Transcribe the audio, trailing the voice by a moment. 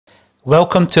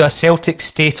Welcome to A Celtic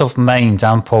State of Mind.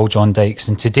 I'm Paul John Dykes,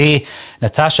 and today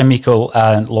Natasha Meikle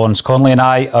and Lawrence Connolly and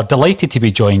I are delighted to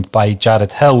be joined by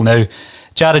Jared Hill. Now,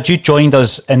 Jared, you joined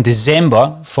us in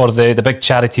December for the big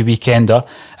charity weekender,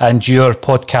 and your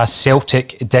podcast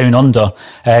Celtic Down Under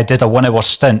did a 1 hour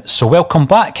stint. So welcome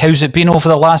back. How's it been over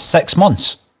the last 6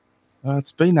 months?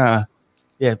 It's been,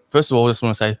 first of all, I just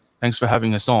want to say thanks for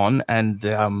having us on,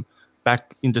 and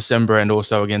back in December and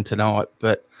also again tonight.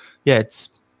 But yeah,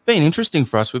 it's been interesting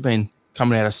for us. We've been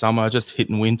coming out of summer, just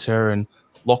hitting winter and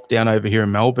lockdown over here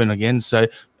in Melbourne again. So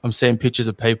I'm seeing pictures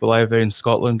of people over there in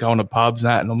Scotland going to pubs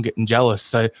and that, and I'm getting jealous.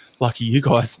 So lucky you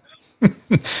guys.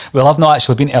 Well, I've not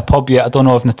actually been to a pub yet. I don't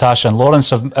know if Natasha and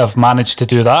Lawrence have managed to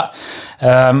do that.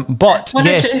 But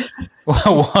yes,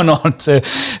 one on to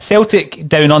Celtic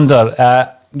Down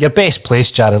Under. Your best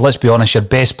place, Jared, let's be honest, your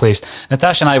best place.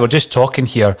 Natasha and I were just talking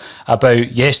here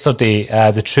about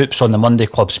yesterday, the troops on the Monday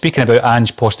Club, speaking about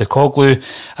Ange Postecoglou.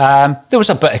 There was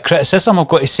a bit of criticism, I've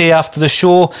got to say, after the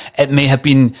show. It may have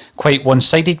been quite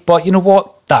one-sided, but you know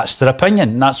what? That's their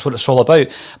opinion, and that's what it's all about.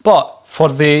 But for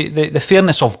the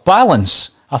fairness of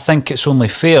balance, I think it's only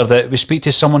fair that we speak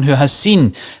to someone who has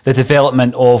seen the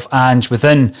development of Ange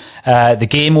within the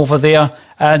game over there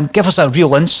and give us a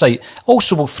real insight.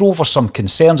 Also, we'll throw over some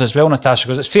concerns as well, Natasha,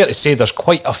 because it's fair to say there's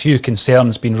quite a few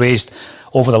concerns been raised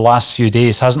over the last few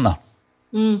days, hasn't there?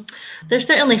 There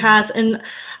certainly has. And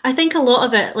I think a lot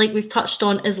of it, like we've touched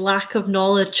on, is lack of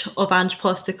knowledge of Ange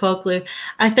Postecoglou.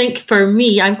 I think for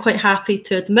me, I'm quite happy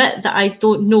to admit that I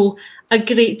don't know a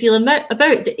great deal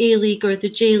about the A-League or the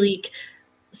J-League.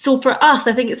 So for us,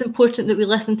 I think it's important that we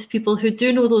listen to people who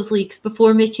do know those leagues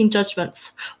before making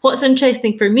judgments. What's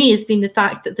interesting for me has been the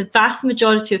fact that the vast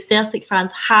majority of Celtic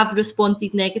fans have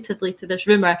responded negatively to this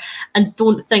rumour and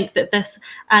don't think that this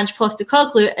Ange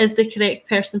Postecoglou is the correct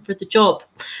person for the job.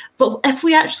 But if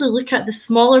we actually look at the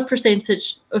smaller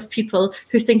percentage of people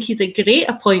who think he's a great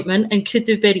appointment and could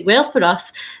do very well for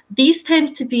us, these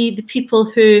tend to be the people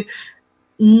who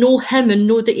know him and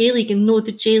know the A-League and know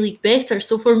the J-League better.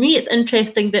 So for me, it's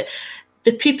interesting that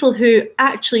the people who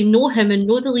actually know him and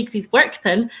know the leagues he's worked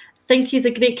in think he's a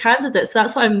great candidate. So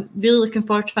that's what I'm really looking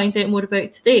forward to find out more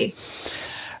about today.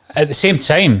 At the same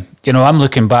time, you know, I'm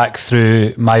looking back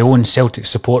through my own Celtic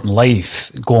supporting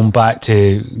life, going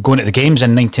to the games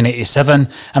in 1987,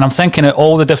 and I'm thinking of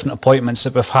all the different appointments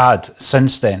that we've had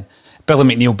since then. Billy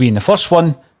McNeil being the first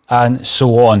one, and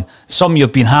so on. Some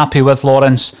you've been happy with,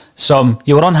 Lawrence, some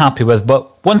you were unhappy with,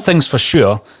 but one thing's for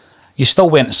sure, you still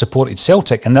went and supported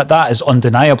Celtic, and that is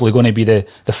undeniably going to be the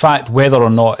fact, whether or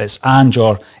not it's Ange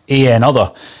or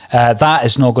another. That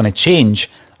is not going to change.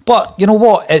 But you know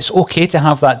what? It's okay to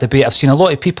have that debate. I've seen a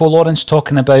lot of people, Lawrence,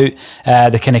 talking about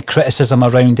the kind of criticism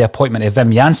around the appointment of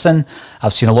Wim Jansen.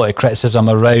 I've seen a lot of criticism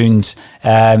around,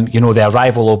 the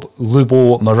arrival of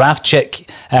Lubo Moravcik,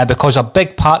 because a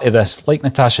big part of this, like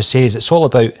Natasha says, it's all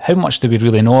about how much do we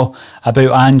really know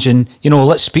about Ange, and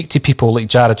let's speak to people like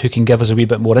Jared who can give us a wee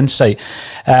bit more insight.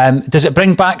 Does it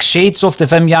bring back shades of the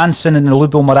Wim Jansen and the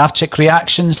Lubo Moravcik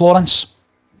reactions, Lawrence?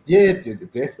 Yeah,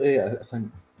 definitely. I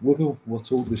think Lubo, we're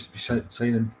told we should be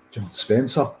signing John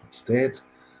Spencer instead.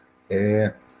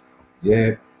 One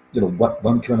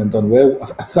coming and done well. I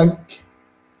think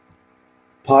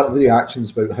part of the reaction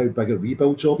is about how big a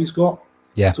rebuild job he's got.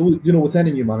 Yeah. So, with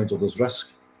any new manager, there's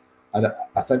risk. And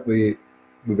I think we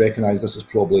recognise this is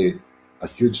probably a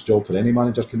huge job for any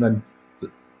manager coming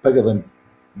in, bigger than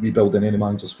rebuilding any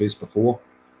manager's faced before.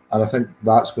 And I think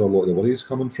that's where a lot of the worry is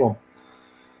coming from.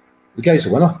 The guy's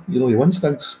a winner. He wins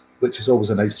things, which is always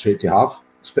a nice trait to have,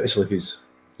 especially if he's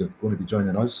going to be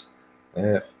joining us.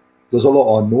 There's a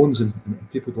lot of unknowns, and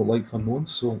people don't like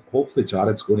unknowns, so hopefully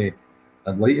Jared's going to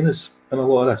enlighten us in a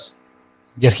lot of this.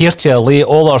 You're here to allay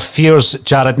all our fears,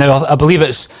 Jared. Now, I believe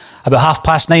it's about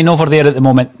 9:30 over there at the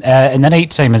moment, in the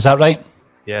night time, is that right?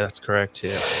 Yeah, that's correct,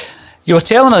 yeah. You were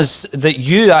telling us that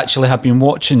you actually have been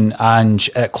watching Ange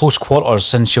at close quarters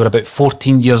since you were about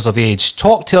 14 years of age.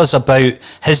 Talk to us about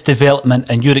his development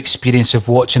and your experience of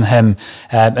watching him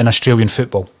in Australian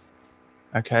football.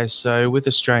 Okay, so with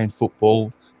Australian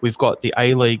football, we've got the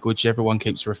A-League, which everyone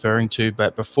keeps referring to.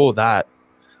 But before that,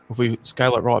 if we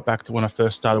scale it right back to when I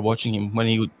first started watching him, when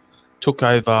he took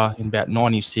over in about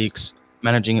 96,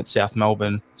 managing at South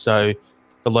Melbourne. So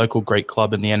the local Greek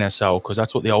club in the NSL, because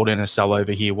that's what the old NSL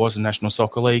over here was, the National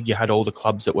Soccer League. You had all the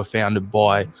clubs that were founded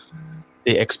by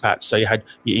the expats. So you had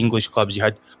your English clubs, you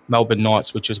had Melbourne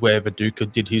Knights, which is where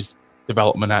Viduka did his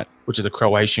development at, which is a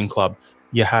Croatian club.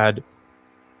 You had,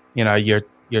 your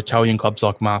Italian clubs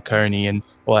like Marconi and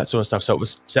all that sort of stuff. So it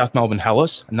was South Melbourne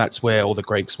Hellas, and that's where all the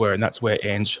Greeks were, and that's where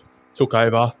Ange took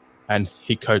over and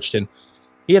he coached. And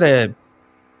he had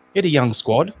he had a young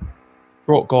squad,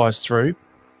 brought guys through,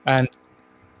 and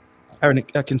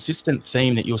a consistent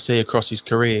theme that you'll see across his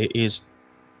career is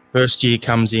first year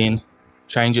comes in,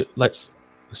 change it, lets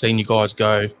the senior guys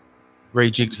go,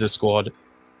 rejigs the squad.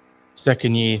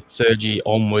 Second year, third year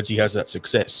onwards, he has that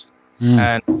success.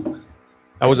 And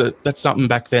that's something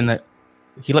back then that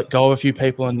he let go of a few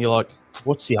people, and you're like,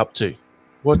 what's he up to?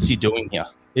 What's he doing here?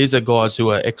 These are guys who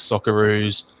are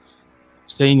ex-Socceroos,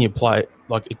 senior play,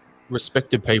 like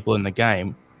respected people in the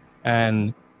game,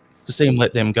 and to see him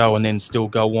let them go and then still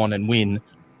go on and win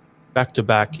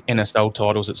back-to-back NSL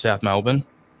titles at South Melbourne,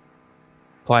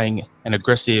 playing an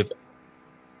aggressive,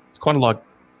 it's kind of like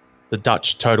the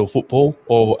Dutch total football,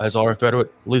 or as I refer to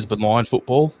it, Lisbon Lion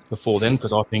football before then,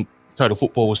 because I think total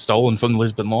football was stolen from the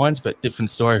Lisbon Lions, but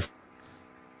different story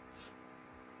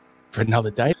for another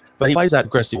day. But he plays that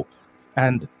aggressive.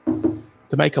 And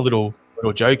to make a little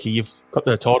jokey, you've got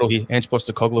the title here, Ange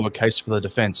Postecoglou, a case for the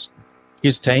defence.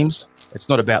 His teams, it's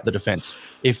not about the defence.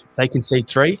 If they concede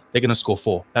 3, they're going to score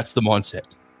 4. That's the mindset.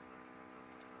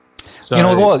 So, you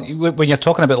know what? When you're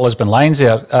talking about the Lisbon Lions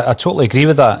there, I totally agree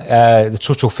with that. The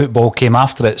total football came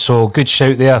after it, so good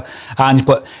shout there, Ange.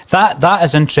 But that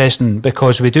is interesting,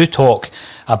 because we do talk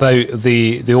about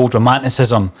the old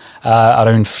romanticism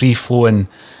around free-flowing,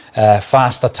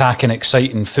 fast attacking,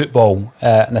 exciting football,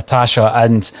 Natasha.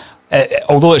 And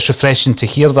although it's refreshing to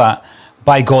hear that,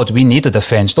 by God, we need a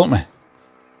defence, don't we?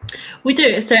 We do.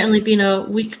 It's certainly been a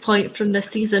weak point from this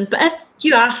season. But if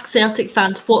you ask Celtic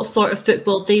fans what sort of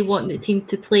football they want the team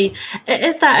to play, it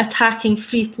is that attacking,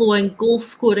 free-flowing,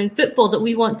 goal-scoring football that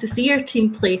we want to see our team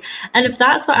play. And if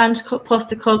that's what Ange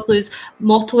Postecoglou's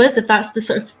motto is, if that's the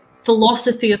sort of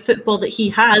philosophy of football that he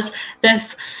has,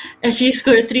 this, if you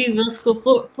score 3, we'll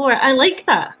score 4, I like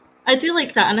that. I do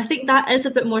like that, and I think that is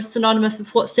a bit more synonymous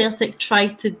with what Celtic try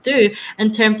to do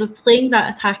in terms of playing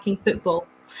that attacking football.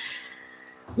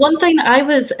 One thing that I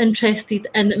was interested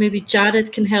in that maybe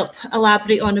Jared can help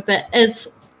elaborate on a bit is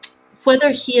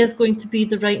whether he is going to be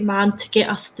the right man to get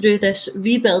us through this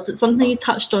rebuild. It's something he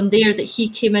touched on there, that he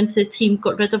came into the team,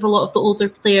 got rid of a lot of the older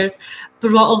players,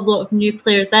 brought a lot of new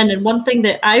players in. And one thing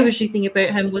that I was reading about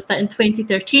him was that in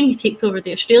 2013 he takes over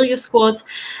the Australia squad,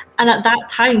 and at that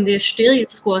time the Australia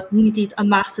squad needed a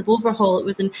massive overhaul. It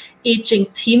was an ageing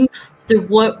team. There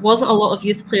wasn't a lot of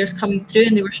youth players coming through,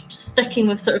 and they were sticking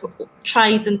with sort of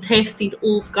tried and tested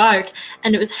old guard.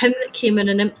 And it was him that came in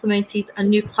and implemented a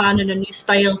new plan and a new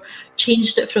style,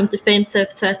 changed it from defensive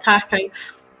to attacking.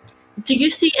 Do you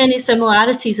see any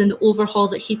similarities in the overhaul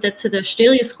that he did to the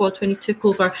Australia squad when he took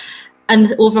over, and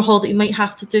the overhaul that he might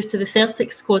have to do to the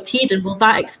Celtic squad here? And will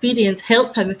that experience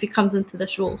help him if he comes into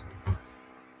this role?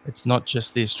 It's not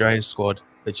just the Australia squad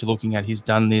that you're looking at. He's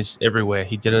done this everywhere.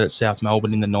 He did it at South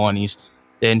Melbourne in the 90s.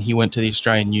 Then he went to the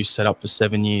Australian youth setup for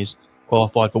 7 years,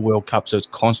 qualified for World Cup, so it's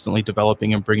constantly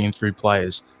developing and bringing through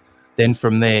players. Then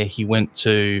from there, he went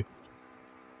to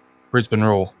Brisbane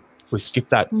Roar. We skipped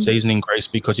that season in Greece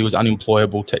because he was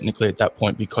unemployable technically at that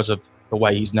point because of the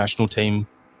way his national team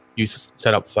youth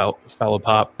setup fell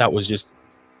apart. That was just,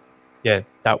 yeah,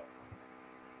 that,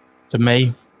 to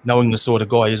me, knowing the sort of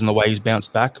guy he is and the way he's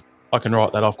bounced back, I can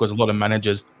write that off, because a lot of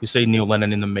managers, you see Neil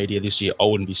Lennon in the media this year, I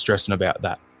wouldn't be stressing about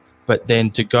that. But then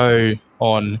to go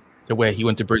on to where he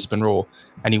went to Brisbane Roar,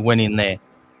 and he went in there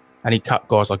and he cut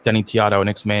guys like Danny Tiato, an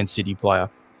ex-Man City player.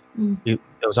 There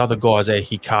was other guys there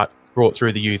he cut, brought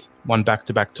through the youth, won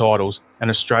back-to-back titles, an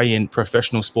Australian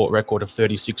professional sport record of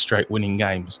 36 straight winning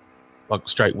games, like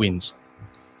straight wins.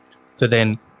 To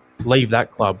then leave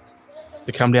that club,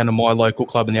 to come down to my local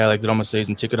club in the A-League that I'm a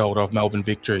season ticket holder of, Melbourne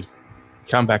Victory,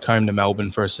 come back home to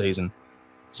Melbourne for a season,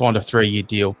 signed a 3-year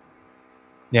deal.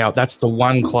 Now, that's the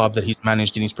one club that he's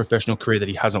managed in his professional career that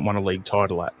he hasn't won a league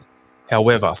title at.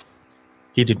 However,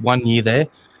 he did 1 year there,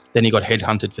 then he got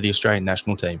headhunted for the Australian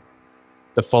national team.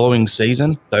 The following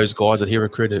season, those guys that he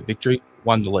recruited at Victory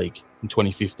won the league in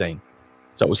 2015.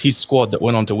 So it was his squad that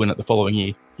went on to win it the following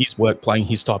year, his work playing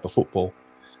his type of football.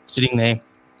 Sitting there,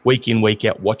 week in, week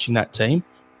out, watching that team,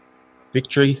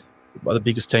 Victory are the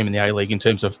biggest team in the A-League in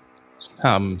terms of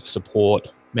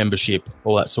support, membership,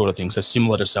 all that sort of thing. So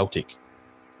similar to Celtic.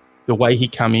 The way he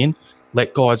come in,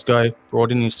 let guys go,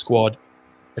 brought in his squad,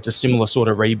 it's a similar sort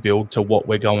of rebuild to what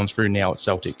we're going through now at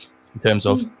Celtic in terms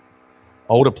of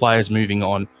older players moving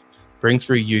on, bring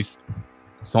through youth,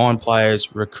 sign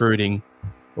players, recruiting,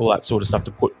 all that sort of stuff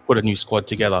to put a new squad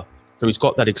together. So he's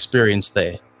got that experience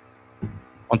there.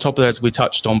 On top of that, as we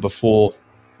touched on before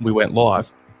we went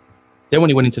live, then when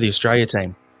he went into the Australia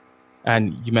team,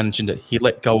 and you mentioned it, he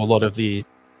let go a lot of the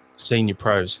senior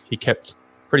pros. He kept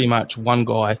pretty much one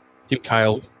guy, Tim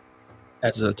Cale,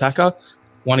 as an attacker,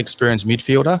 one experienced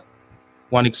midfielder,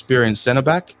 one experienced centre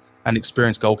back, and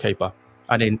experienced goalkeeper,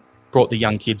 and then brought the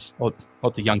young kids, or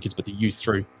not the young kids, but the youth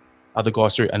through, other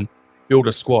guys through, and build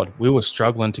a squad. We were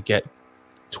struggling to get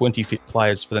 20 fit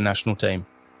players for the national team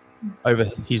over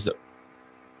his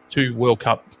the World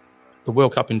Cup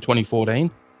in 2014,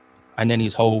 and then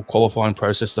his whole qualifying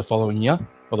process the following year,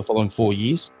 or the following 4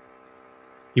 years.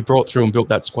 He brought through and built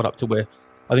that squad up to where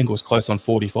I think it was close on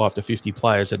 45 to 50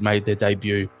 players had made their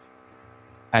debut,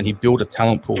 and he built a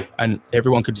talent pool, and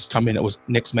everyone could just come in. It was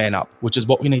next man up, which is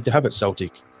what we need to have at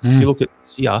Celtic. You look at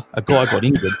this year, a guy got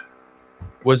injured.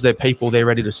 Was there people there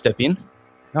ready to step in?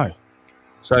 No.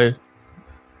 So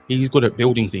he's good at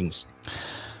building things.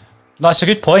 That's a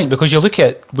good point, because you look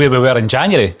at where we were in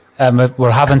January.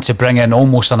 We're having to bring in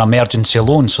almost an emergency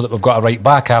loan so that we've got a right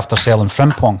back after selling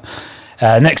Frimpong.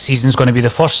 Next season is going to be the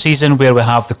first season where we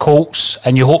have the Colts,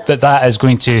 and you hope that that is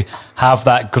going to have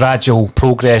that gradual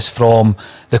progress from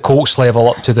the Colts level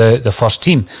up to the first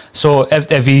team. So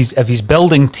if he's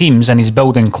building teams and he's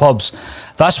building clubs,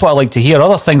 that's what I like to hear.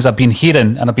 Other things I've been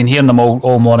hearing, and I've been hearing them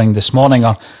all morning this morning,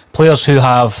 are players who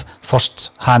have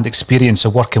first-hand experience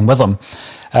of working with them.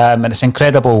 And it's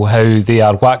incredible how they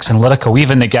are waxing lyrical.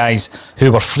 Even the guys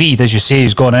who were freed, as you say,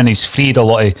 he's gone in, he's freed a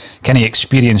lot of kind of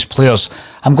experienced players.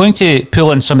 I'm going to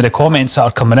pull in some of the comments that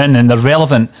are coming in, and they're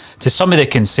relevant to some of the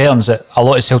concerns that a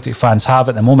lot of Celtic fans have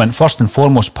at the moment. First and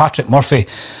foremost, Patrick Murphy.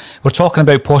 We're talking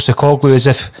about Postecoglou as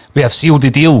if we have sealed the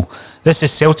deal. This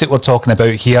is Celtic we're talking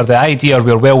about here. The idea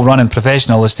we're well run and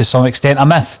professional is to some extent a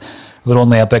myth. We're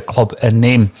only a big club in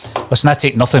name. Listen, I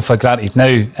take nothing for granted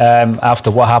now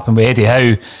after what happened with Eddie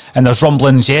Howe. And there's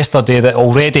rumblings yesterday that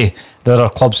already there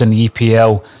are clubs in the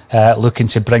EPL looking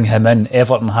to bring him in.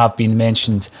 Everton have been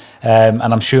mentioned, and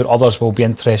I'm sure others will be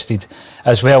interested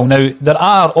as well. Now, there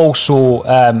are also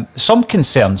some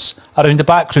concerns around the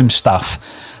backroom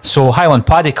staff. So Highland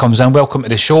Paddy comes in, welcome to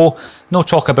the show. No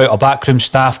talk about our backroom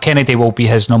staff. Kennedy will be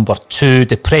his number 2.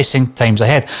 Depressing times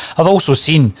ahead. I've also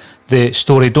seen the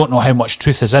story, don't know how much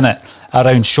truth is in it,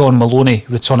 around Sean Maloney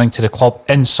returning to the club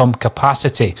in some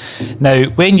capacity. Now,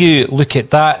 when you look at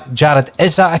that, Jared,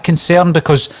 is that a concern?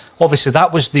 Because obviously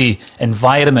that was the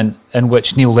environment in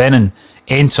which Neil Lennon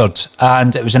entered,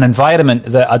 and it was an environment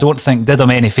that I don't think did him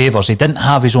any favours. He didn't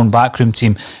have his own backroom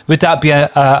team. Would that be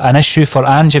an issue for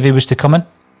Ange if he was to come in?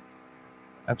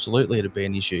 Absolutely, it'd be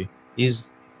an issue.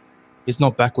 He's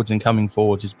not backwards and coming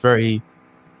forwards. He's very,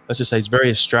 let's just say, he's very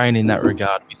Australian in that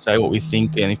regard. We say what we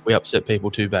think, and if we upset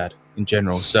people, too bad in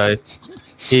general. So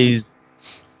he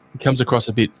comes across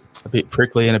a bit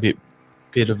prickly and a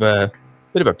bit of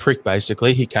a prick.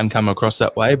 Basically, he can come across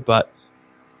that way. But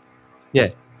yeah,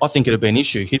 I think it'd be an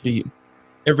issue.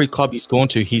 Every club he's gone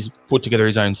to, he's put together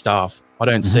his own staff. I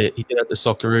don't see it. He did it at the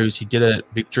Socceroos. He did it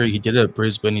at Victory. He did it at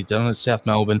Brisbane. He's done it at South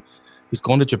Melbourne. He's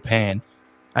gone to Japan,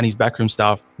 and his backroom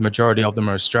staff, majority of them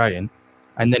are Australian,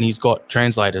 and then he's got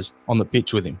translators on the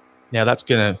pitch with him. Now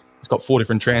he's got 4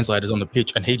 different translators on the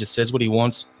pitch, and he just says what he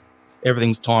wants.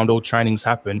 Everything's timed, all trainings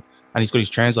happen, and he's got his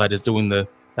translators doing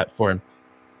that for him.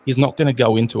 He's not going to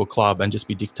go into a club and just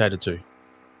be dictated to.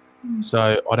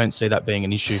 So I don't see that being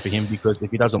an issue for him, because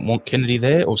if he doesn't want Kennedy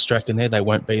there or Strachan there, they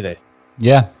won't be there.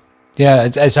 Yeah,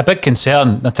 it's a big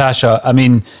concern, Natasha. I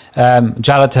mean,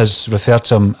 Jared has referred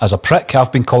to him as a prick.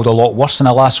 I've been called a lot worse in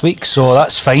the last week, so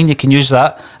that's fine. You can use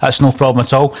that. That's no problem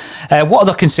at all. What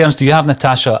other concerns do you have,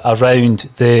 Natasha, around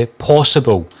the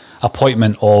possible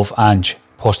appointment of Ange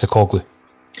Postecoglou?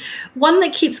 One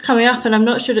that keeps coming up, and I'm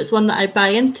not sure it's one that I buy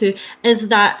into, is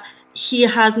that he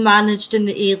has managed in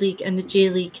the A-League and the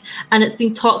J-League, and it's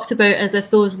been talked about as if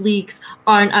those leagues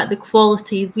aren't at the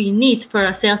quality we need for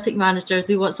a Celtic manager.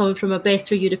 They want someone from a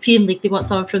better European league. They want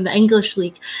someone from the English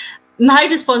league. My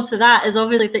response to that is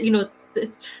obviously that,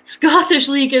 the Scottish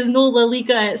league is no La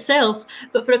Liga itself,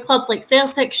 but for a club like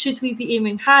Celtic, should we be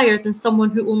aiming higher than someone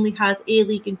who only has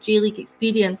A-League and J-League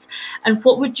experience? And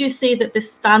what would you say that the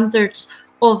standards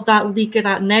of that league are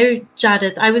at now,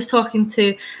 Jared? I was talking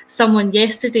to someone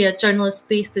yesterday, a journalist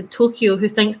based in Tokyo, who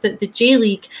thinks that the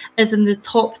J-League is in the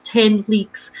top 10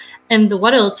 leagues in the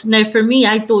world. Now, for me,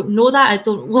 I don't know that. I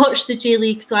don't watch the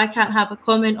J-League, so I can't have a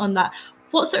comment on that.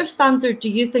 What sort of standard do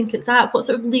you think it's at? What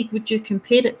sort of league would you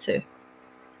compare it to?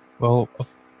 Well, a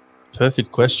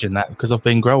perfect question, that, because I've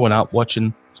been growing up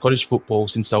watching Scottish football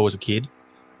since I was a kid.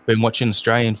 Been watching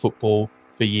Australian football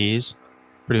for years,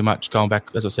 pretty much going back,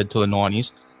 as I said, to the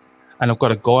 90s. And I've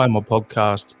got a guy on my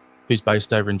podcast who's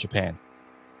based over in Japan.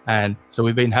 And so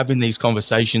we've been having these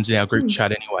conversations in our group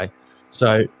chat anyway.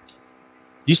 So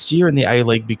this year in the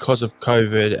A-League, because of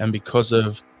COVID and because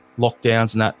of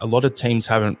lockdowns and that, a lot of teams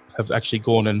have actually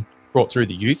gone and brought through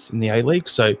the youth in the A-League.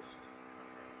 So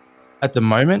at the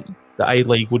moment, the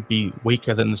A-League would be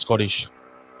weaker than the Scottish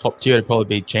top tier. It'd probably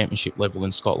be championship level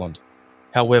in Scotland.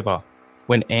 However,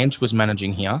 when Ange was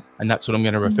managing here, and that's what I'm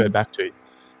going to refer back to,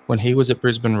 when he was at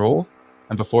Brisbane Roar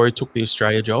and before he took the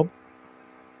Australia job,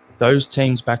 those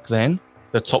teams back then,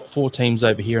 the top 4 teams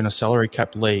over here in a salary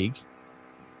cap league,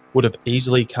 would have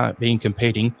easily been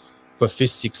competing for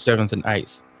 5th, 6th, 7th and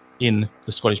 8th in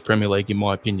the Scottish Premier League, in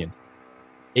my opinion.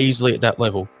 Easily at that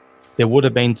level. There would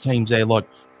have been teams there like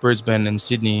Brisbane and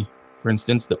Sydney, for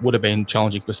instance, that would have been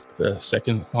challenging for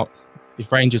second.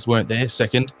 If Rangers weren't there,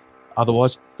 second.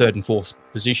 Otherwise, 3rd and 4th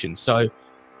position. So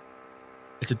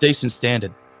it's a decent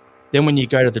standard. Then when you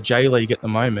go to the J-League at the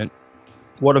moment,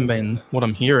 what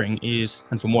I'm hearing is,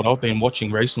 and from what I've been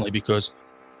watching recently, because,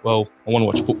 well, I want to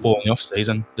watch football in the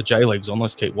off-season, the J-League's on,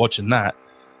 let's keep watching that,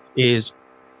 is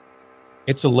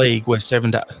it's a league where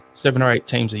 7 or 8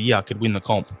 teams a year could win the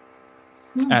comp.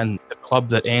 And the club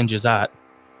that Ange is at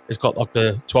has got like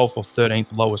the 12th or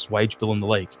 13th lowest wage bill in the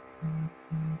league.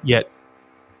 Yet,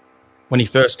 when he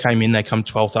first came in, they come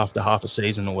 12th after half a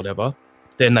season or whatever.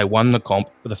 Then they won the comp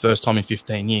for the first time in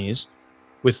 15 years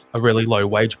with a really low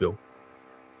wage bill.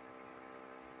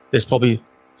 There's probably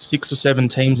 6 or 7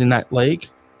 teams in that league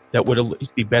that would at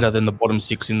least be better than the bottom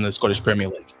 6 in the Scottish Premier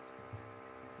League.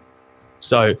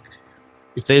 So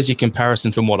if there's your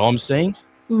comparison from what I'm seeing,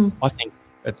 I think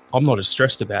I'm not as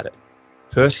stressed about it.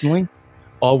 Personally,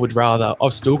 I would rather,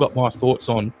 I've still got my thoughts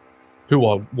on who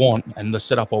I want and the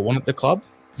setup I want at the club.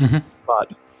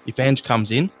 But if Ange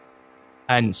comes in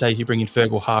and say you bring in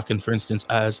Fergal Harkin, for instance,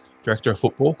 as director of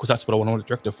football, because that's what I want a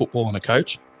director of football and a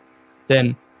coach,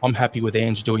 then I'm happy with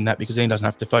Ange doing that, because then he doesn't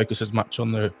have to focus as much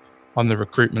on the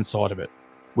recruitment side of it,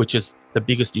 which is the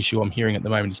biggest issue I'm hearing at the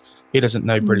moment. Is he doesn't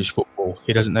know British football.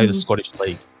 He doesn't know the Scottish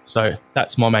League. So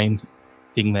that's my main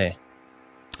thing there.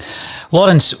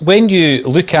 Lawrence, when you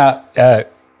look at,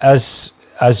 as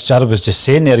Jared was just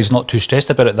saying there, he's not too stressed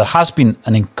about it. There has been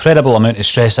an incredible amount of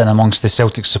stress in amongst the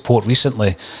Celtic support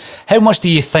recently. How much do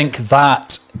you think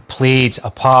that played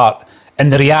a part in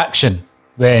the reaction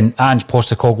when Ange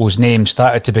Postecoglou's name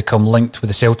started to become linked with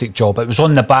the Celtic job? It was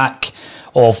on the back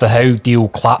of the Howe deal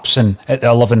collapsing at the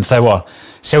 11th hour.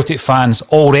 Celtic fans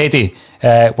already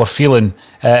were feeling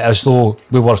as though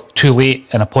we were too late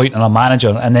in appointing a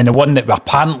manager, and then the one that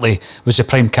apparently was the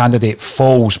prime candidate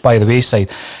falls by the wayside.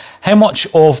 How much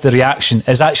of the reaction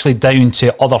is actually down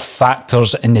to other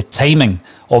factors in the timing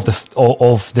of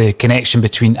the connection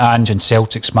between Ange and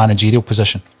Celtic's managerial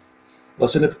position?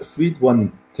 Listen, if we'd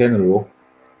won 10 in a row,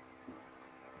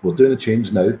 we're doing a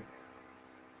change now,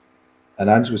 and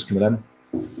Ange was coming in,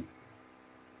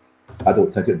 I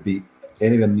don't think it'd be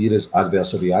anywhere near as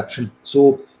adverse a reaction.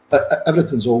 So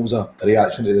everything's always a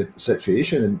reaction to the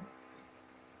situation, and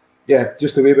yeah,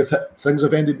 just the way things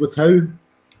have ended with Howe,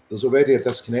 there's already a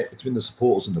disconnect between the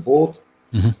supporters and the board.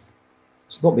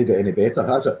 It's not made it any better,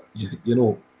 has it? You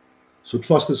know, so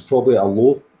trust is probably at a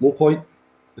low point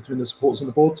between the supporters and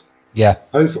the board. Yeah,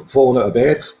 Howe falling out of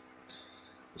bed,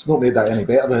 it's not made that any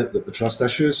better, the trust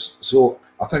issues. So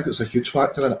I think it's a huge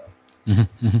factor in it.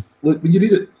 Look, when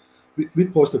you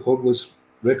read Postecoglou's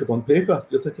record on paper,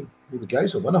 you're thinking, well, the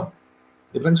guy's a winner.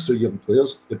 He brings through young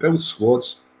players, he builds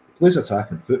squads, he plays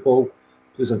attacking football,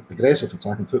 plays aggressive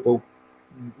attacking football.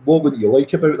 What wouldn't you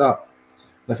like about that?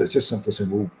 And if it's just simply saying,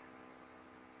 well,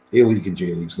 A-League and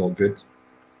J-League's not good.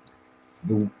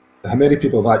 Well, how many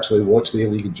people have actually watched the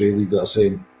A-League and J-League that are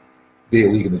saying the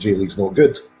A-League and the J-League's not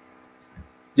good?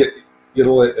 Yeah, you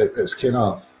know, it's kind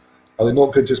of, are they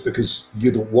not good just because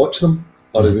you don't watch them?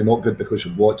 Or are they not good because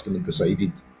you've watched them and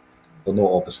decided they're not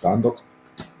of the standard?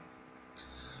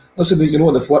 Listen, you know,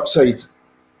 on the flip side,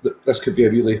 this could be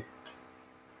a really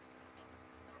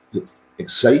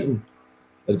exciting,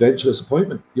 adventurous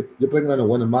appointment. You're bringing in a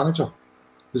winning manager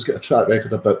who's got a track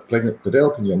record about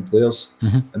developing young players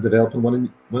and developing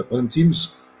winning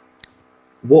teams.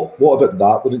 What about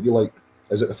that wouldn't you like?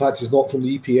 Is it the fact he's not from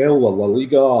the EPL or La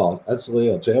Liga or Italy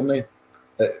or Germany?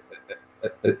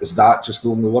 Is that just the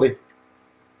only worry?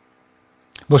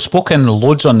 We've spoken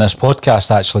loads on this podcast,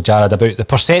 actually, Jared, about the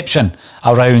perception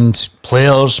around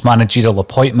players, managerial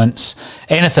appointments,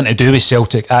 anything to do with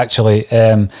Celtic, actually.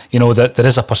 You know, that there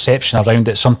is a perception around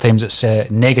it. Sometimes it's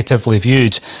negatively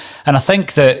viewed. And I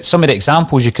think that some of the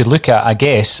examples you could look at, I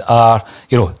guess, are,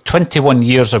 you know, 21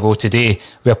 years ago today,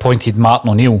 we appointed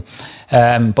Martin O'Neill.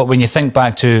 But when you think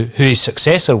back to who his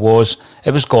successor was,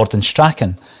 it was Gordon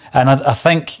Strachan. And I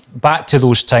think back to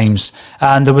those times,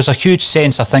 and there was a huge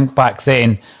sense, I think, back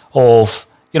then of,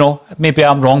 you know, maybe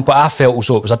I'm wrong, but I felt as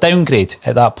though it was a downgrade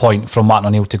at that point from Martin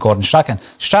O'Neill to Gordon Strachan.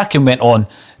 Strachan went on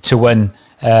to win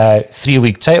 3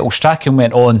 league titles. Strachan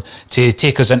went on to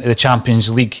take us into the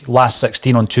Champions League last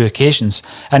 16 on 2 occasions,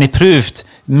 and he proved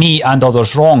me and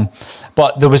others wrong.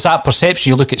 But there was that perception.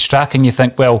 You look at Strachan, you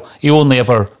think, well, he only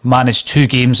ever managed 2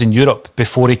 games in Europe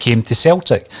before he came to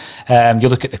Celtic. You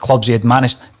look at the clubs he had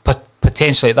managed,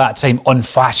 potentially at that time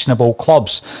unfashionable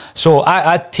clubs. So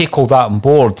I'd take all that on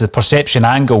board. The perception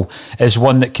angle is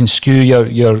one that can skew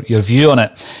your view on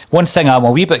it. One thing I'm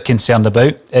a wee bit concerned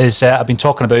about is I've been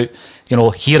talking about,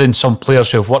 hearing some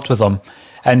players who have worked with him,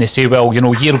 and they say, well, year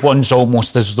 1's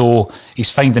almost as though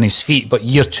he's finding his feet, but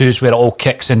year 2's where it all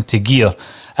kicks into gear.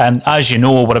 And as you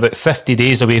know, we're about 50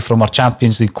 days away from our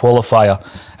Champions League qualifier.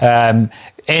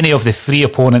 Any of the 3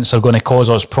 opponents are going to cause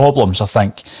us problems, I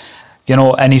think.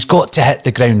 And he's got to hit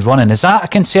the ground running. Is that a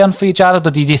concern for you, Jared,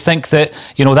 or do you think that,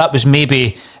 that was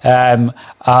maybe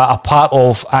a part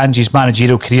of Ange's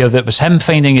managerial career, that was him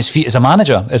finding his feet as a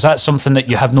manager? Is that something that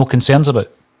you have no concerns about?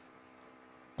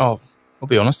 Oh, I'll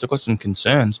be honest, I've got some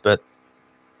concerns, but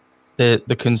the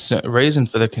reason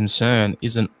for the concern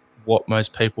isn't what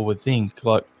most people would think.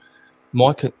 Like,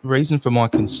 reason for my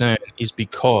concern is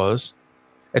because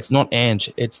it's not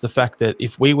Ange. It's the fact that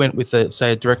if we went with,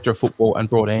 say, a director of football and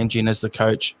brought Ange in as the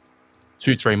coach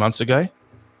 2-3 months ago,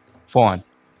 fine.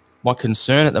 My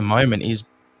concern at the moment is,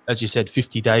 as you said,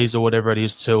 50 days or whatever it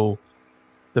is till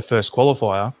the first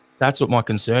qualifier. That's what my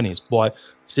concern is. By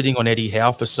sitting on Eddie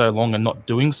Howe for so long and not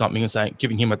doing something and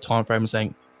giving him a time frame and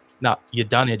saying, "Nah, you're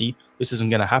done, Eddie. This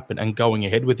isn't going to happen," and going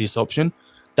ahead with this option.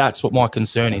 That's what my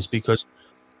concern is, because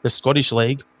the Scottish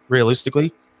League,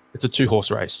 realistically, it's a 2-horse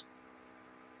race.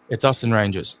 It's us and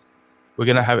Rangers. We're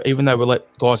going to have, even though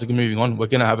guys are moving on, we're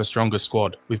going to have a stronger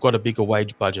squad. We've got a bigger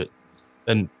wage budget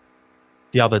than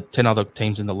the other 10 other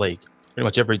teams in the league. Pretty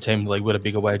much every team in the league with a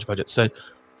bigger wage budget. So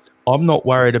I'm not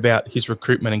worried about his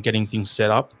recruitment and getting things set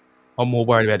up. I'm more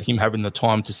worried about him having the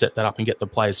time to set that up and get the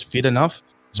players fit enough,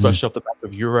 especially off the back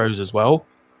of Euros as well,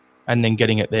 and then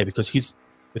getting it there, because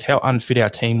with how unfit our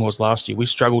team was last year, we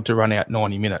struggled to run out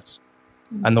 90 minutes.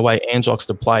 And the way Ange likes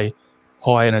to play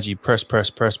high energy press,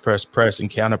 and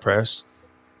counter press,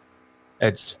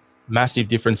 it's massive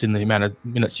difference in the amount of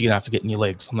minutes you're going to have to get in your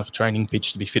legs on the training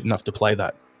pitch to be fit enough to play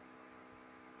that.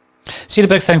 See, the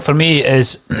big thing for me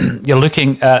is you're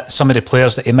looking at some of the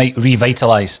players that he might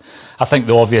revitalise. I think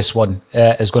the obvious one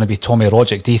is going to be Tommy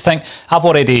Rogic. Do you think, I've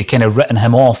already kind of written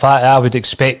him off, I would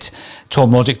expect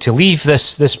Tom Rogic to leave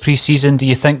this pre-season. Do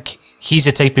you think he's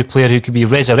the type of player who could be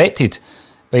resurrected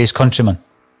by his countrymen?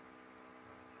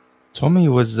 Tommy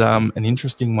was an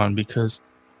interesting one, because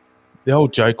the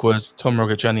old joke was Tom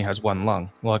Rogic only has 1 lung.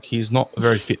 Like, he's not a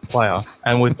very fit player.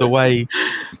 And with the way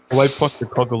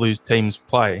Postecoglou's teams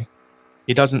play,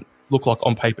 he doesn't look like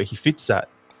on paper he fits that.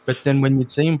 But then when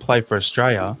you'd see him play for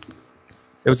Australia,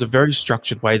 it was a very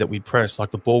structured way that we'd press.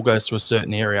 Like, the ball goes to a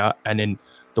certain area and then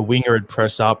the winger would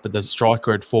press up, but the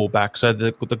striker would fall back. So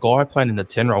the guy playing in the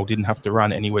 10 role didn't have to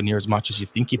run anywhere near as much as you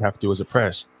think he'd have to as a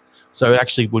press. So it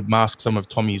actually would mask some of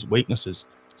Tommy's weaknesses.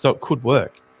 So it could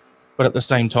work. But at the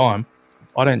same time,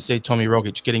 I don't see Tommy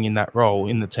Rogic getting in that role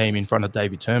in the team in front of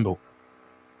David Turnbull.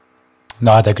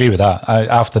 No, I'd agree with that.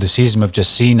 After the season we've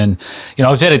just seen, and I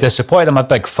was very disappointed. I'm a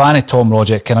big fan of Tom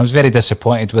Rogic, and I was very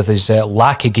disappointed with his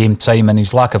lack of game time and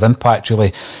his lack of impact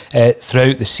really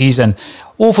throughout the season.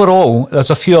 Overall, there's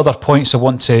a few other points I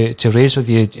want to raise with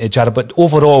you, Jared, but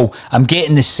overall, I'm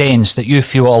getting the sense that you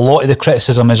feel a lot of the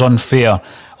criticism is unfair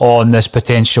on this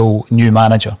potential new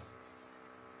manager.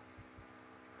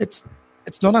 It's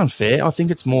not unfair. I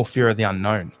think it's more fear of the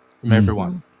unknown from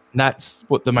everyone. And that's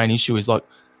what the main issue is. Like,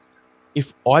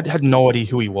 if I had no idea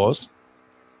who he was,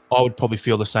 I would probably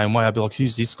feel the same way. I'd be like,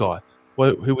 who's this guy?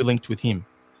 Who we linked with him?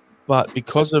 But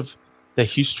because of the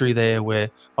history there,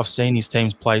 where I've seen his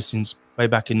teams play since way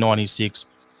back in '96,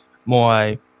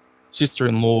 my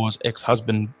sister-in-law's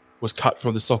ex-husband was cut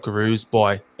from the Socceroos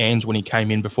by Ange when he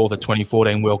came in before the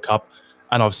 2014 World Cup,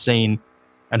 and I've seen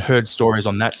and heard stories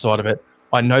on that side of it.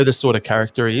 I know the sort of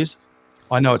character he is.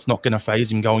 I know it's not going to faze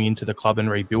him going into the club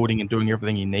and rebuilding and doing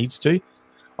everything he needs to.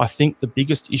 I think the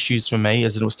biggest issues for me,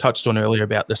 as it was touched on earlier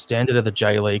about the standard of the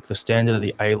J League, the standard of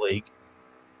the A League,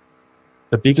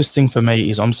 the biggest thing for me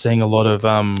is I'm seeing a lot of,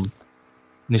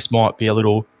 this might be a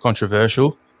little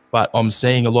controversial, but I'm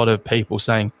seeing a lot of people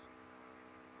saying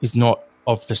he's not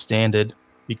of the standard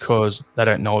because they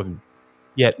don't know of him.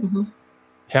 Yet,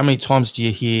 how many times do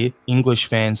you hear English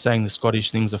fans saying the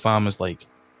Scottish thing's a farmers league?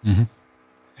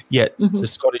 Yet, the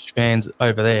Scottish fans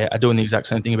over there are doing the exact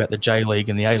same thing about the J League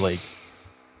and the A League.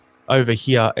 Over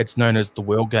here, it's known as the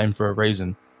world game for a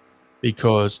reason,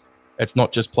 because it's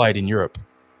not just played in Europe.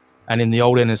 And in the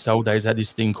old NSL days, they had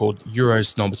this thing called Euro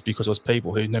snobs, because it was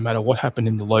people who, no matter what happened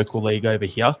in the local league over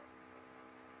here,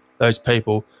 those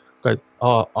people go,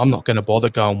 oh, I'm not going to bother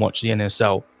go and watch the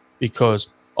NSL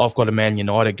because I've got a Man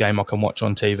United game I can watch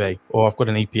on TV, or I've got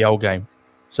an EPL game.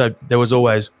 So there was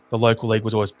always, the local league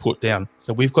was always put down.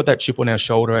 So we've got that chip on our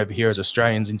shoulder over here as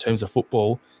Australians in terms of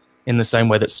football, in the same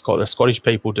way that the Scottish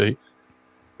people do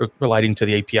relating to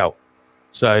the EPL.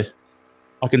 So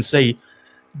I can see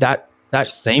that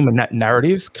theme and that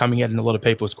narrative coming out in a lot of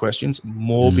people's questions,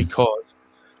 more because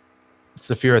it's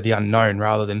the fear of the unknown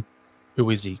rather than who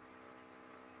is he.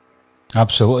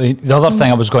 Absolutely. The other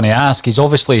thing I was going to ask is,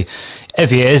 obviously, if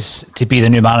he is to be the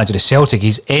new manager of Celtic,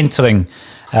 he's entering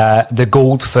the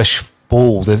Goldfish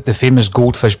Bowl, the famous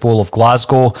Goldfish Bowl of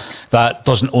Glasgow, that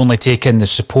doesn't only take in the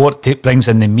support, it brings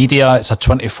in the media. It's a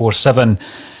 24/7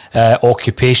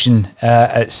 occupation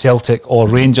at Celtic or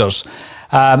Rangers.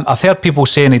 I've heard people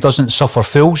saying he doesn't suffer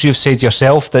fools. You've said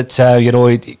yourself that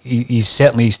he's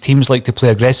certainly, his teams like to play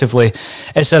aggressively.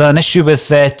 Is there an issue with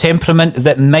temperament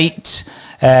that might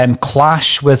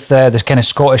clash with the kind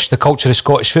of the culture of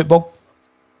Scottish football?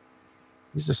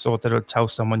 He's the sort that would tell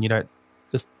someone, you don't,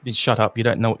 just be shut up, you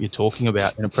don't know what you're talking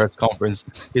about in a press conference.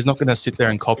 He's not going to sit there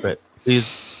and cop it. They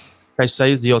say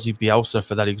he's the Aussie Bielsa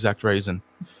for that exact reason.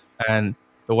 And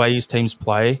the way his teams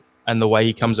play and the way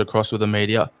he comes across with the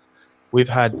media, he's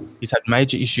had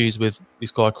major issues with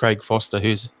this guy Craig Foster,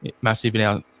 who's massive in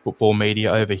our football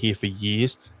media over here for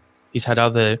years. He's had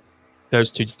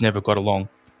those two just never got along.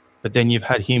 But then you've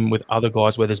had him with other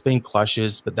guys where there's been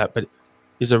clashes, but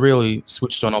he's a really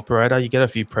switched on operator. You get a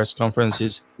few press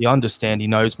conferences, you understand, he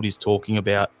knows what he's talking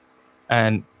about,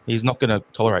 and he's not going to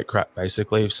tolerate crap,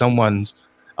 basically. If someone's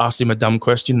asked him a dumb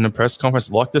question in a press conference,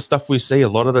 like the stuff we see a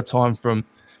lot of the time from,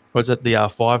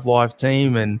 the 5 Live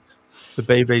team and the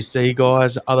BBC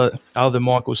guys, other than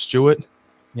Michael Stewart,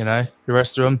 the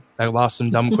rest of them, they'll ask some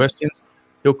dumb questions.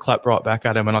 He'll clap right back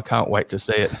at him, and I can't wait to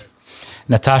see it.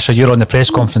 Natasha, you're on the press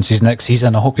conferences next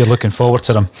season. I hope you're looking forward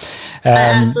to them. I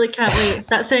absolutely can't wait.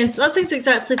 That sounds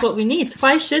exactly what we need.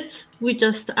 Why should we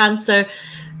just answer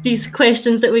these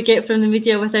questions that we get from the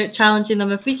media without challenging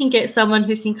them? If we can get someone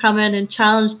who can come in and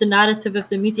challenge the narrative of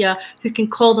the media, who can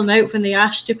call them out when they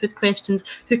ask stupid questions,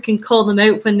 who can call them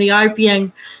out when they are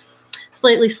being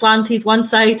slightly slanted one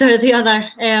side or the other,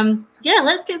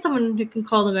 let's get someone who can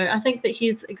call them out. I think that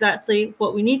he's exactly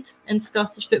what we need in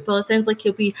Scottish football. It sounds like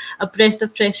he'll be a breath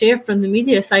of fresh air from the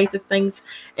media side of things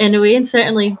in a way, and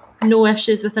certainly no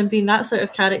issues with him being that sort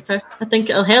of character. I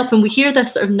think it'll help. And we hear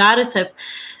this sort of narrative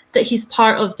that he's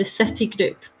part of the City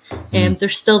group.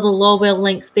 There's still the Lawwell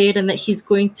links there, and that he's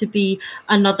going to be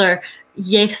another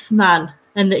yes man,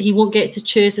 and that he won't get to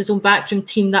choose his own backroom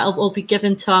team. That'll all be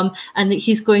given to him, and that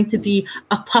he's going to be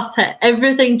a puppet.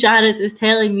 Everything Jared is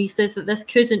telling me says that this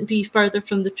couldn't be further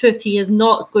from the truth. He is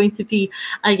not going to be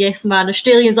a yes man.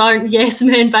 Australians aren't yes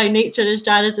men by nature, as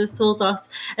Jared has told us.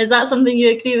 Is that something you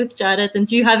agree with, Jared? And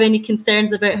do you have any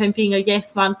concerns about him being a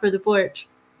yes man for the board?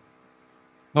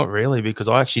 Not really, because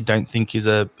I actually don't think he's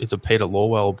a Peter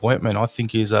Lawwell appointment. I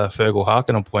think he's a Fergal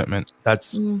Harkin appointment.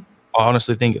 I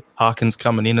honestly think Harkin's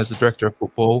coming in as the director of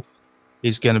football.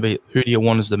 He's going to be, who do you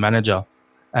want as the manager?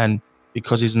 And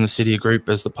because he's in the City group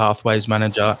as the pathways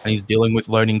manager and he's dealing with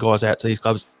loaning guys out to these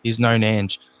clubs, he's known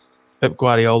Ange. Pep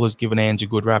Guardiola's given Ange a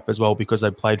good rap as well because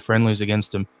they played friendlies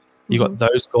against him. You got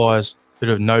those guys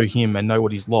that know him and know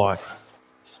what he's like.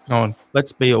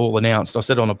 Let's be all announced. I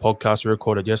said on a podcast we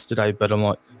recorded yesterday, but I'm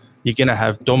like, you're going to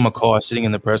have Don Mackay sitting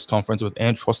in the press conference with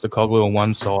Ange Postecoglou on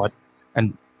one side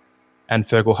and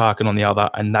Fergal Harkin on the other,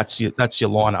 and that's your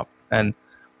lineup. And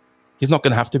he's not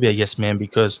going to have to be a yes man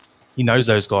because he knows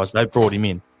those guys. They brought him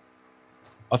in.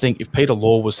 I think if Peter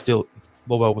Lawwell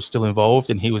was still involved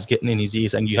and he was getting in his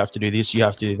ears and you have to do this, you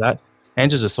have to do that,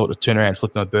 Ange is a sort of turn around,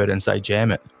 flip my bird and say,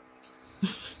 jam it.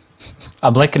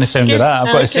 I'm liking the sound of that,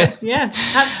 I've got to say. Yeah,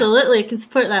 absolutely. I can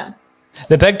support that.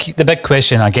 The big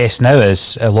question, I guess, now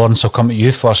is, Lawrence, I'll come to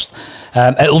you first.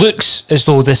 It looks as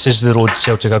though this is the road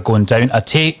Celtic are going down. I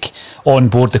take on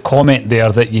board the comment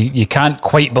there that you can't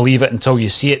quite believe it until you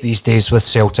see it these days with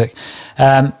Celtic.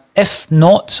 If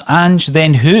not Ange,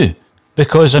 then who?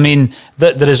 Because, I mean,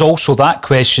 there is also that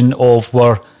question of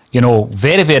we're,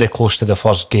 very, very close to the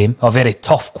first game, a very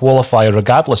tough qualifier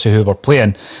regardless of who we're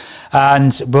playing.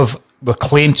 And we're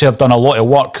claimed to have done a lot of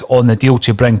work on the deal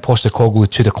to bring Postecoglou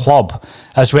to the club,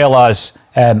 as well as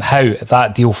how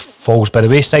that deal falls by the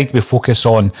wayside. We focus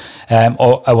on our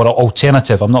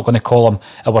alternative. I'm not going to call him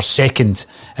our second.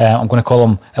 I'm going to call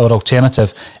him our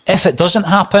alternative. If it doesn't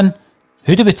happen,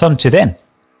 who do we turn to then?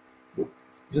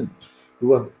 We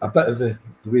were a bit of the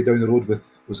way down the road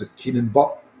with, was it Keenan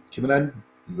Butt coming in?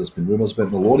 There's been rumours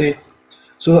about Maloney.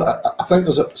 So I think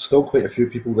there's still quite a few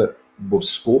people that we've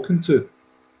spoken to,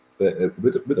 but it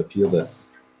would appear that,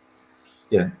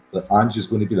 that Ange is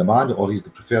going to be the man, or he's the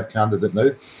preferred candidate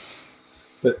now.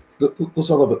 But there's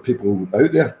other people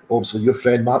out there. Obviously, your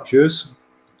friend Mark Hughes.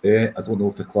 I don't know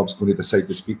if the club's going to decide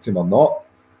to speak to him or not.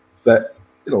 But,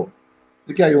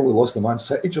 the guy only lost the Man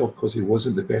City job because he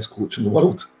wasn't the best coach in the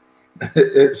world.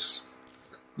 It's,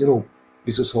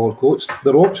 he's a solid coach.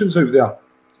 There are options out there.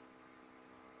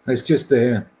 It's just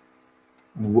whether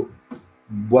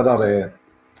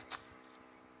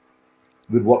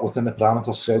would work within the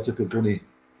parameters Celtic are going to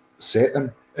set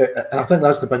them. And I think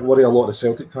that's the big worry a lot of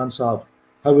Celtic fans have.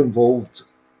 How involved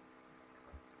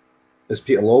is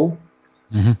Peter Lawwell?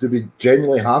 Mm-hmm. Do we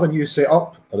genuinely have a new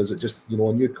setup, or is it just a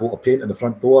new coat of paint in the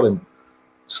front door and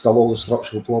still all the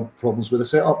structural problems with the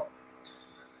setup?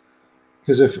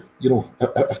 Because if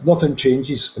nothing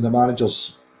changes and the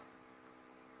manager's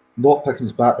not picking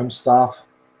his backroom staff,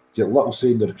 get little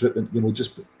say in the recruitment,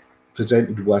 just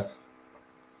presented with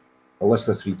a list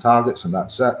of 3 targets and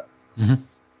that's it. Mm-hmm.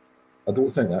 I don't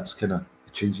think that's kind of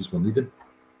the changes we're needing.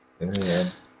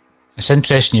 It's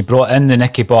interesting you brought in the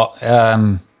Nicky Butt,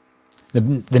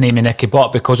 the name of Nicky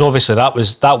Butt, because obviously that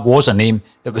was a name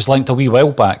that was linked a wee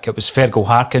while back. It was Fergal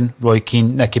Harkin, Roy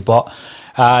Keane, Nicky Butt,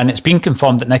 and it's been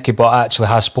confirmed that Nicky Butt actually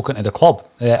has spoken to the club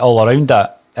all around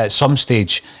that at some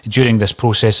stage during this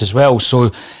process as well.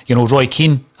 So, Roy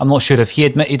Keane, I'm not sure if he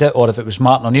admitted it or if it was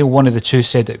Martin O'Neill, one of the two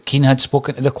said that Keane had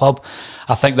spoken to the club.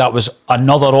 I think that was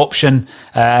another option.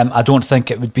 I don't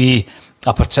think it would be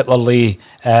a particularly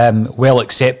well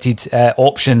accepted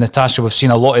option. Natasha, we've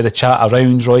seen a lot of the chat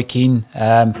around Roy Keane.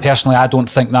 Personally, I don't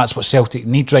think that's what Celtic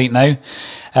need right now.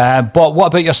 But what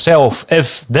about yourself?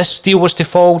 If this deal was to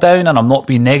fall down, and I'm not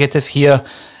being negative here,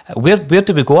 where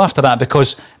do we go after that?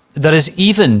 Because there is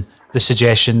even the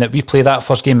suggestion that we play that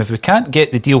first game. If we can't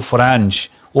get the deal for Ange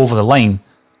over the line,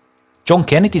 John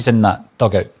Kennedy's in that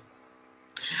dugout.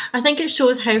 I think it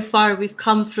shows how far we've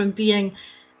come from being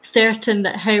certain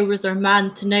that Howe was our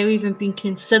man to now even being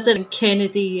considering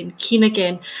Kennedy and Keane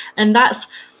again. And that's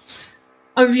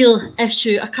a real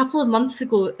issue. A couple of months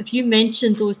ago, if you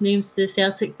mentioned those names to the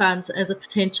Celtic fans as a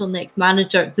potential next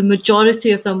manager, the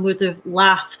majority of them would have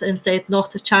laughed and said,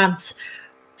 not a chance.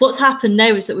 What's happened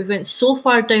now is that we went so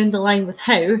far down the line with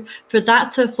Howe, for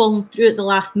that to have fallen through at the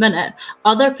last minute,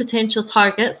 other potential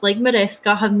targets like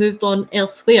Maresca have moved on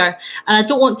elsewhere. And I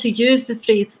don't want to use the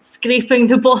phrase scraping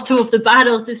the bottom of the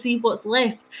barrel to see what's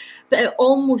left, but it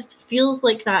almost feels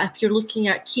like that if you're looking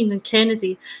at Keane and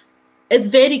Kennedy. It's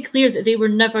very clear that they were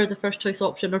never the first choice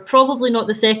option, or probably not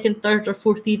the second, third or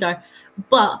fourth either.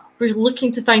 But we're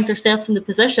looking to find ourselves in the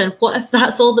position. What if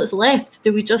that's all that's left?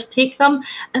 Do we just take them?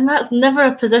 And that's never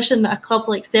a position that a club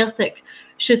like Celtic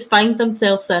should find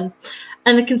themselves in.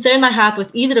 And the concern I have with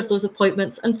either of those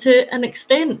appointments, and to an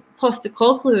extent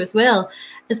Postecoglou as well,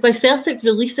 is by Celtic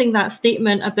releasing that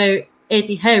statement about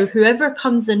Eddie Howe, whoever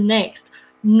comes in next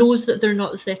knows that they're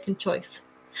not the second choice.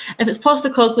 If it's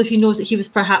Postecoglou, he knows that he was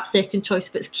perhaps second choice.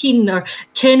 If it's Keane or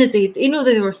Kennedy, they know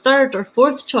that they were third or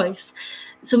fourth choice.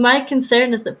 So my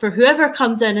concern is that for whoever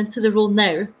comes into the role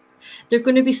now, they're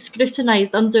going to be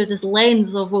scrutinised under this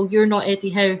lens of, well, you're not Eddie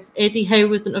Howe. Eddie Howe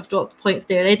wouldn't have dropped points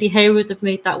there. Eddie Howe would have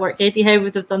made that work. Eddie Howe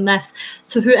would have done this.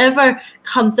 So whoever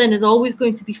comes in is always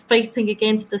going to be fighting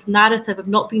against this narrative of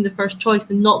not being the first choice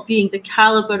and not being the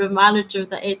calibre of manager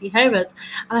that Eddie Howe is.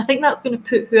 And I think that's going to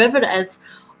put whoever it is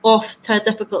off to a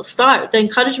difficult start. The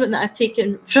encouragement that I've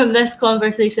taken from this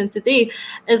conversation today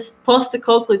is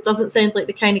Postecoglou doesn't sound like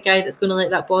the kind of guy that's going to let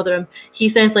that bother him. He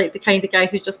sounds like the kind of guy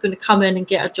who's just going to come in and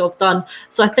get a job done.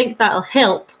 So I think that'll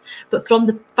help. But from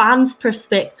the fans'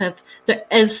 perspective, there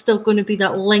is still going to be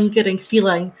that lingering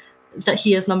feeling that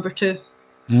he is number 2.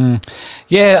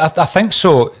 Yeah, I think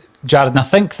so, Jared, and I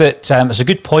think that it's a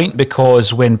good point,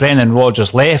 because when Brendan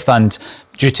Rodgers left, and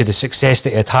due to the success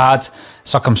that he had,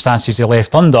 circumstances he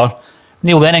left under,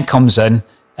 Neil Lennon comes in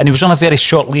and he was on a very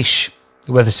short leash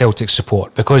with the Celtic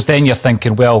support, because then you're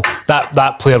thinking, well,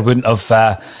 that player wouldn't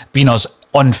have been as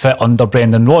unfit under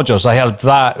Brendan Rodgers. I heard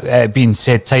that being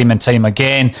said time and time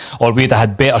again, or we'd have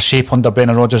had better shape under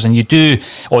Brendan Rodgers, and you do,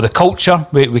 or the culture,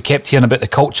 we kept hearing about the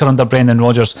culture under Brendan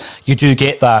Rodgers, you do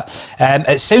get that.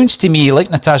 It sounds to me, like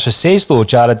Natasha says though,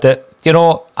 Jared, that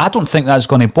I don't think that's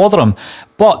going to bother him.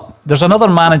 But there's another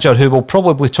manager who we'll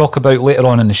probably talk about later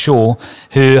on in the show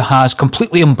who has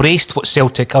completely embraced what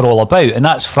Celtic are all about, and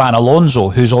that's Fran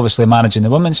Alonso, who's obviously managing the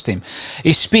women's team.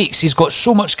 He speaks, he's got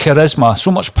so much charisma,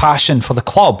 so much passion for the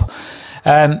club.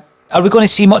 Are we going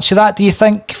to see much of that, do you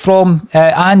think, from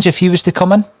Ange if he was to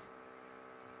come in?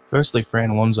 Firstly,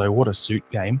 Fran Alonso, what a suit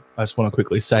game. I just want to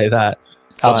quickly say that.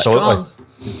 Absolutely.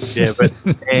 Yeah, but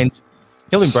and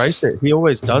he'll embrace it. He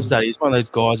always does that. He's one of those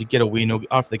guys. You get a win,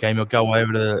 after the game, he'll go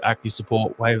over to the active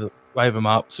support, wave them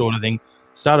up, sort of thing.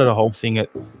 Started a whole thing at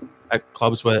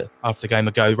clubs where after the game,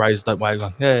 he'll go raise that wave,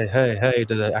 like hey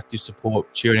to the active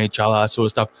support, cheering each other, that sort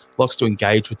of stuff. Likes to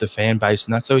engage with the fan base,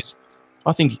 and that's so.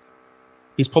 I think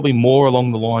he's probably more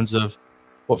along the lines of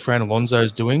what Fran Alonso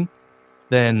is doing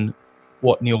than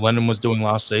what Neil Lennon was doing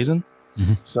last season.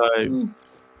 Mm-hmm. So,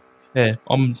 yeah,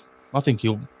 I think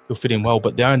he'll fit in well.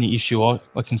 But the only issue,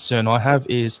 a concern I have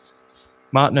is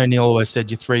Martin O'Neill always said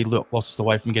you're 3 losses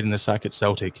away from getting the sack at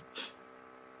Celtic.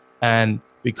 And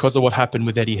because of what happened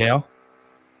with Eddie Howe,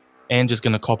 Ange is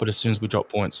going to cop it as soon as we drop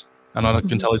points. And I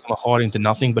can tell he's going to hide into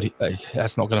nothing, but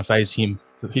that's not going to faze him.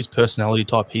 His personality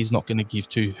type, he's not going to give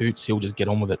 2 hoots. He'll just get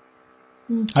on with it.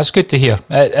 That's good to hear.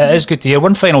 It is good to hear.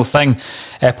 One final thing,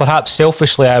 perhaps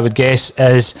selfishly, I would guess,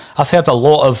 is I've heard a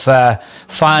lot of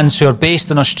fans who are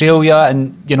based in Australia,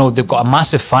 and they've got a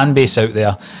massive fan base out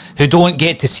there who don't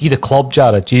get to see the club.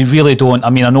 Jared, you really don't. I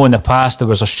mean, I know in the past there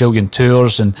was Australian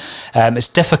tours, and it's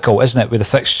difficult, isn't it, with the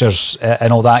fixtures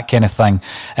and all that kind of thing.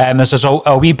 Is there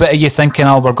a wee bit of you thinking,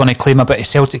 we're going to claim a bit of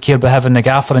Celtic here by having the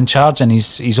gaffer in charge, and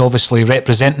he's obviously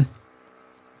representing?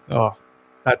 Oh,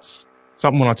 that's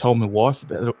something when I told my wife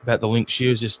about the link,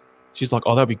 she's like,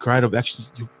 that'd be great. Actually,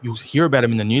 you'll hear about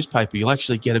him in the newspaper. You'll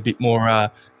actually get a bit more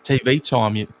TV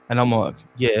time. And I'm like,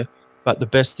 yeah, but the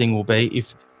best thing will be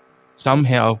if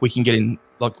somehow we can get in,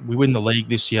 like we win the league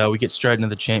this year, we get straight into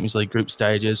the Champions League group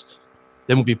stages,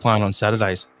 then we'll be playing on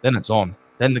Saturdays. Then it's on.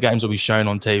 Then the games will be shown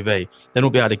on TV. Then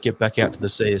we'll be able to get back out to the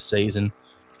CSCs and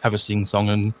have a sing-song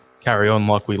and carry on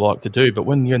like we like to do. But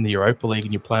when you're in the Europa League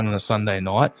and you're playing on a Sunday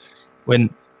night,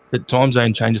 when the time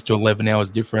zone changes to 11 hours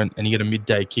different and you get a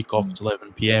midday kickoff, it's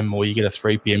 11 p.m. or you get a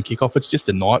 3 p.m. kickoff, it's just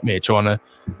a nightmare trying to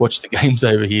watch the games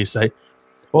over here. So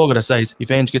all I've got to say is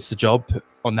if Ange gets the job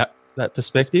on that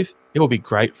perspective, it will be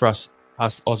great for us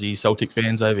Aussie Celtic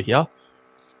fans over here.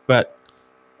 But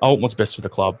I want what's best for the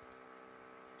club.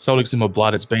 Celtic's in my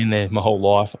blood. It's been there my whole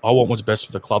life. I want what's best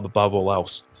for the club above all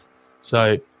else.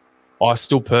 So I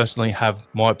still personally have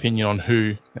my opinion on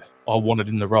who I wanted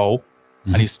in the role,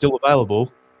 and he's still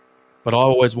available. But I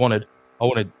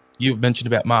wanted, you mentioned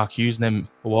about Mark Hughes and them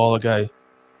a while ago.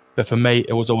 But for me,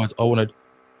 it was always, I wanted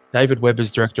David Webb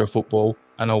as director of football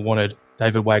and I wanted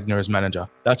David Wagner as manager.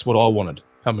 That's what I wanted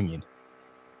coming in.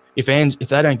 If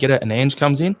they don't get it and Ange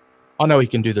comes in, I know he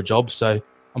can do the job. So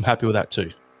I'm happy with that too.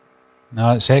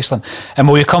 No, it's excellent. And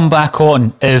will you come back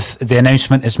on if the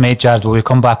announcement is made, Jared? Will you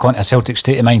come back on a Celtic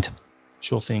State of Mind?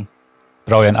 Sure thing.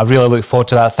 Brilliant. I really look forward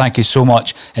to that. Thank you so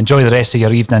much. Enjoy the rest of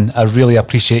your evening. I really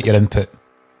appreciate your input.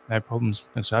 No problems.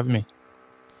 Thanks for having me.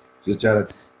 Good,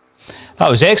 Jared. That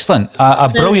was excellent. A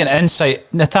brilliant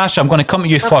insight. Natasha, I'm going to come to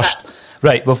you first.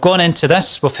 Right, we've gone into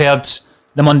this. We've heard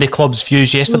the Monday Club's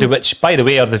views yesterday, which, by the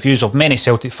way, are the views of many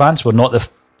Celtic fans. We're not the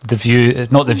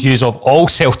views of all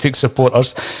Celtic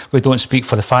supporters. We don't speak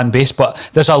for the fan base, but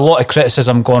there's a lot of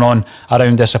criticism going on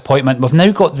around this appointment. We've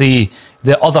now got the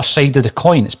other side of the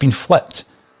coin. It's been flipped.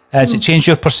 Has it changed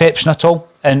your perception at all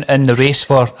in the race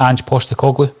for Ange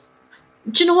Postecoglou?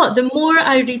 Do you know what? The more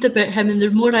I read about him and the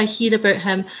more I hear about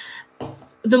him,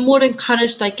 the more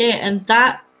encouraged I get. And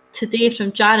that today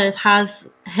from Jared has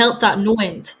helped that no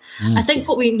end. I think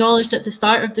what we acknowledged at the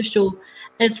start of the show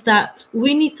is that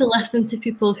we need to listen to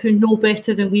people who know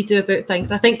better than we do about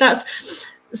things. I think that's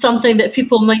something that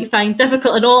people might find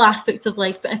difficult in all aspects of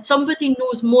life. But if somebody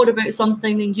knows more about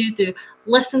something than you do,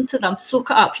 listen to them,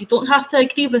 soak it up. You don't have to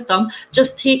agree with them.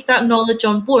 Just take that knowledge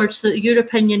on board so that your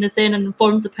opinion is then an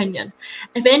informed opinion.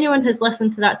 If anyone has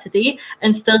listened to that today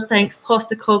and still thinks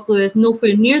Postecoglou is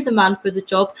nowhere near the man for the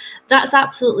job, that's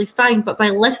absolutely fine. But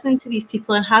by listening to these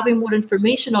people and having more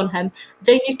information on him,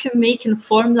 then you can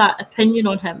inform that opinion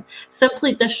on him.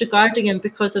 Simply disregarding him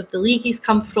because of the league he's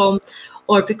come from,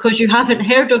 or because you haven't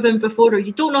heard of him before, or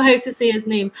you don't know how to say his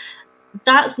name,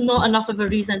 that's not enough of a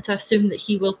reason to assume that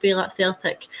he will fail at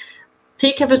Celtic.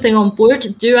 Take everything on board.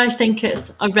 Do I think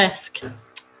it's a risk?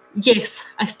 Yes,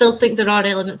 I still think there are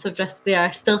elements of risk there.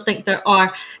 I still think there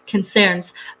are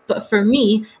concerns. But for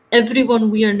me,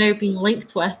 everyone we are now being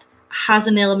linked with has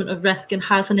an element of risk and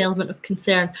has an element of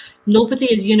concern. Nobody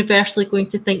is universally going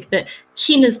to think that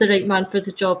Keane is the right man for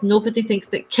the job. Nobody thinks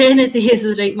that Kennedy is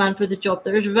the right man for the job.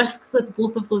 There's risks with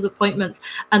both of those appointments,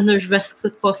 and there's risks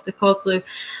with Postecoglou.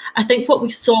 I think what we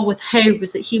saw with Howe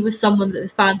was that he was someone that the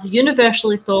fans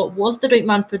universally thought was the right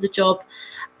man for the job,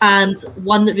 and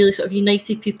one that really sort of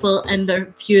united people in their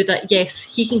view that, yes,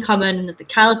 he can come in and is the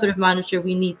calibre of manager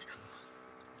we need.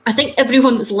 I think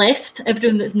everyone that's left,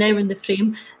 everyone that's now in the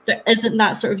frame, there isn't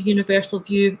that sort of universal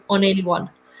view on anyone.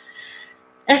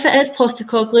 If it is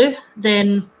Postecoglou,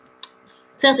 then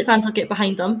Celtic fans will get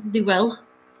behind him. They will.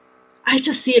 I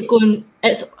just see it going,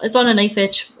 it's on a knife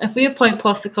edge. If we appoint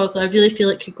Postecoglou, I really feel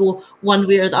it could go one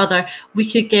way or the other. We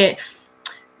could get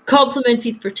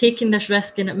complimented for taking this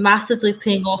risk and it massively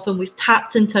paying off, and we've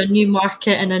tapped into a new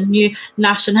market and a new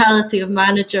nationality of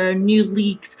manager, new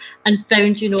leagues, and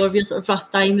found, a real sort of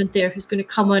rough diamond there who's going to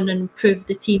come in and improve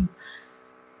the team.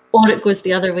 Or it goes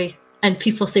the other way and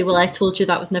people say, well, I told you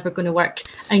that was never going to work.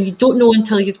 And you don't know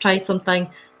until you've tried something.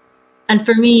 And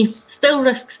for me, still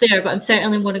risks there, but I'm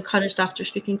certainly more encouraged after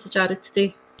speaking to Jared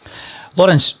today.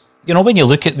 Lawrence, when you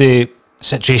look at the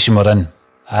situation we're in,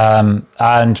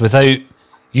 and without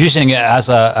using it as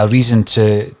a reason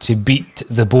to beat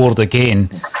the board again,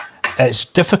 it's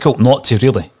difficult not to,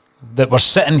 really. That we're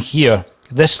sitting here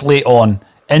this late on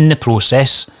in the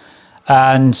process,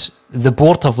 and the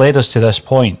board have led us to this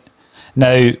point.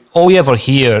 Now, all you ever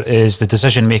hear is the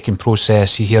decision-making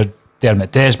process. You hear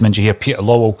Dermot Desmond, you hear Peter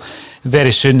Lawwell.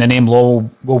 Very soon the name Lawwell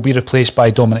will be replaced by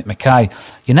Dominic Mackay.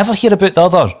 You never hear about the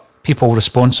other people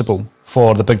responsible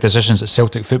for the big decisions at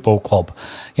Celtic Football Club.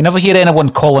 You never hear anyone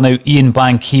calling out Ian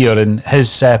Bankier and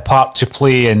his part to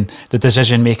play in the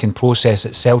decision-making process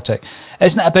at Celtic.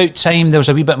 Isn't it about time there was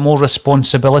a wee bit more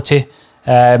responsibility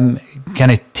kind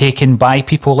of taken by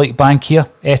people like Bankier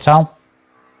et al.?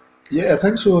 Yeah, I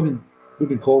think so. I mean, we've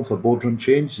been calling for boardroom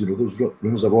change. There was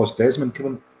rumours of Ross Desmond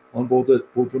coming on board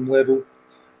at boardroom level.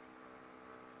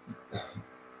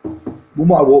 No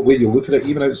matter what way you look at it,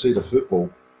 even outside of football,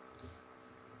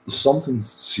 there's something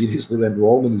seriously went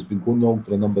wrong and has been going on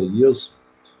for a number of years.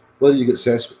 Whether you get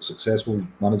successful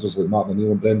managers like Martin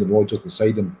O'Neill and Brendan Rodgers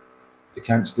deciding they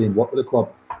can't stay and work with the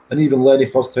club, and even Lenny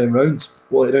first time round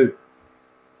wanted out,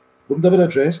 we've never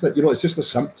addressed it. It's just a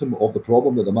symptom of the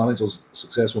problem that the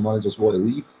successful managers want to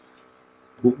leave.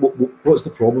 What's the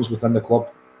problems within the club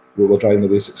where we're driving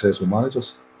away successful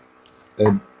managers?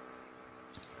 And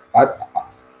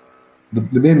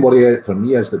the main worry for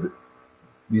me is that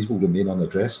these will remain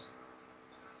unaddressed.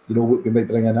 We might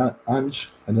bring in Ange,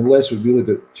 and unless we really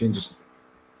do changes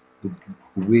the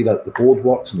way that the board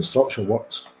works and the structure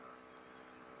works,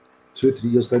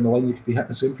 2-3 years down the line, you could be hitting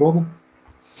the same problem.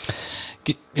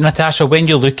 Natasha, when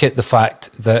you look at the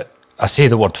fact that, I say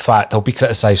the word fact, I'll be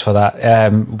criticised for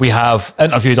that, we have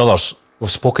interviewed others.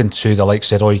 We've spoken to the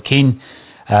likes of Roy Keane,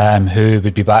 who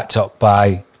would be backed up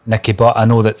by Nicky Butt. I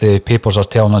know that the papers are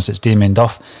telling us it's Damien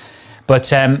Duff.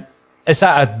 But is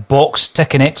that a box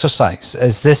ticking exercise?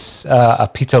 Is this a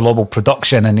Peter Lawwell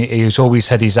production and he's always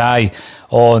had his eye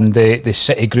on the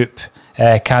Citigroup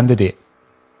candidate?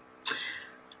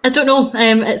 I don't know.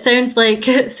 It sounds like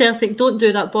Celtic don't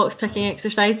do that box ticking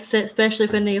exercise, especially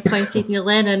when they appointed Neil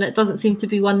Lennon. It doesn't seem to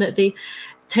be one that they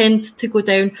tend to go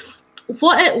down.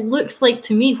 What it looks like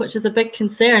to me, which is a big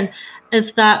concern,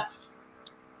 is that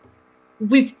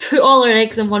we've put all our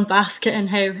eggs in one basket in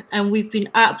Howe, and we've been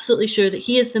absolutely sure that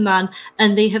he is the man,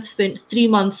 and they have spent 3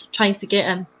 months trying to get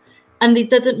him, and they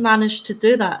didn't manage to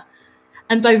do that.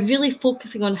 And by really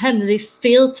focusing on him, they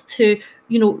failed to,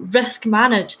 risk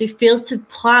manage. They failed to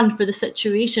plan for the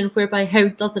situation whereby Howe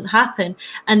doesn't happen,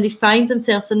 and they find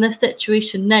themselves in this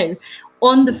situation now,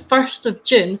 on the 1st of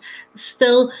June,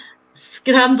 still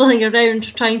scrambling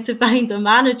around trying to find a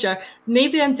manager.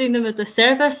 Maybe I'm doing them a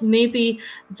disservice. Maybe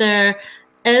there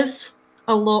is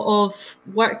a lot of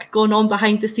work going on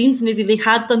behind the scenes. Maybe they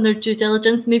had done their due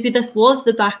diligence. Maybe this was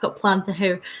the backup plan to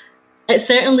Howe. It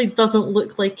certainly doesn't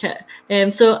look like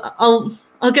it. So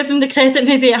I'll give them the credit.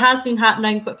 Maybe it has been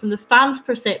happening, but from the fans'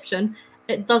 perception,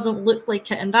 it doesn't look like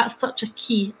it. And that's such a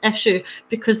key issue,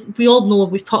 because we all know,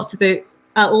 we've talked about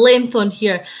at length on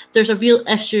here, there's a real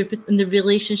issue in the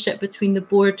relationship between the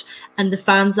board and the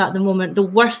fans at the moment. The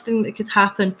worst thing that could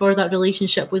happen for that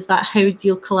relationship was that Howe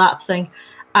deal collapsing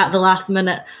at the last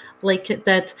minute like it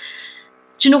did.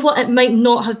 Do you know what? It might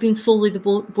not have been solely the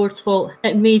board's fault.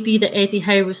 It may be that Eddie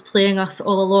Howe was playing us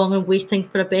all along and waiting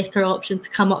for a better option to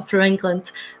come up for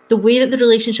England. The way that the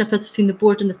relationship is between the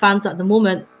board and the fans at the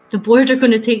moment, the board are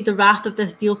going to take the wrath of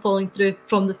this deal falling through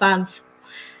from the fans.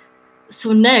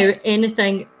 So now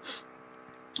anything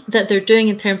that they're doing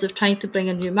in terms of trying to bring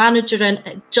a new manager in,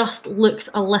 it just looks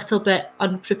a little bit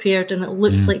unprepared, and it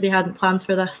looks like they hadn't plans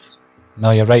for this.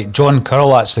 No, you're right. John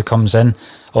Curl actually comes in,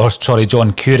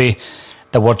 John Curry.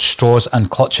 The word straws and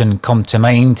clutching come to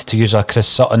mind, to use a Chris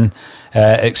Sutton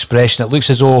expression. It looks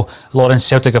as though Lawrence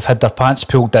Celtic have had their pants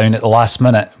pulled down at the last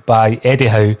minute by Eddie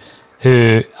Howe,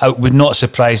 who would not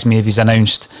surprise me if he's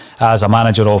announced as a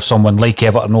manager of someone like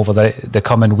Everton over the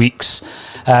coming weeks.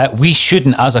 We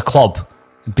shouldn't, as a club,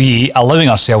 be allowing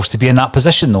ourselves to be in that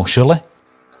position, though, surely?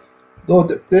 No,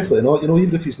 definitely not. You know,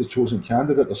 even if he's the chosen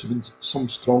candidate, there should have been some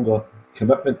stronger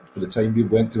commitment by the time we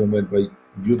went to him and went, right,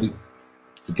 you're the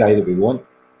guy that we want.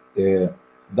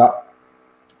 That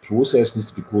process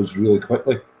needs to be closed really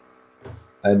quickly.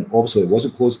 And obviously it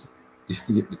wasn't closed.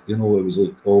 You know, it was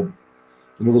like, oh,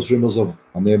 you know, there's rumours of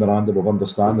a memorandum of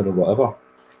understanding or whatever.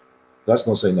 That's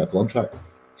not signing a contract.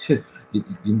 you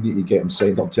need to get him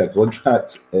signed up to a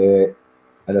contract. And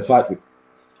in fact,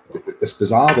 it's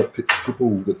bizarre that people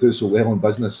that do so well in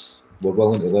business were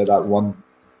willing to let that run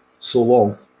so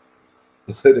long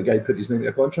without the guy put his name to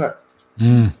a contract.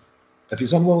 If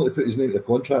he's unwilling to put his name to a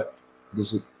contract,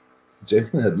 there's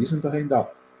generally a reason behind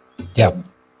that. Yeah.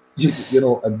 You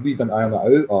know, and we didn't iron it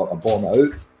out or bottom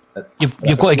it out.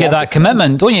 You've got to get that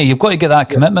commitment, don't you? You've got to get that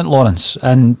commitment, Lawrence.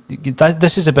 And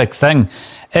this is a big thing.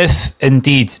 If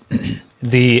indeed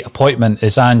the appointment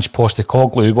is Ange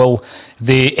Postecoglou, will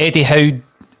the Eddie Howe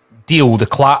deal, the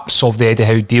collapse of the Eddie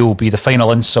Howe deal, be the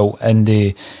final insult in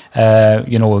the,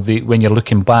 when you're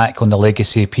looking back on the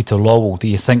legacy of Peter Lawwell? Do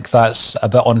you think that's a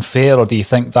bit unfair, or do you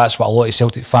think that's what a lot of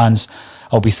Celtic fans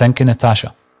will be thinking,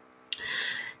 Natasha?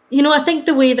 You know, I think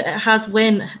the way that it has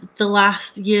went the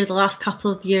last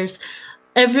couple of years,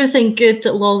 everything good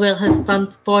that Lawwell has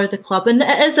done for the club, and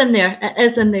it is in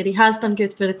there, he has done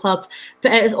good for the club,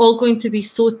 but it is all going to be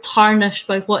so tarnished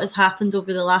by what has happened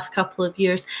over the last couple of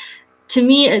years. To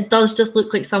me, it does just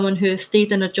look like someone who has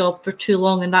stayed in a job for too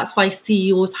long, and that's why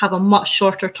CEOs have a much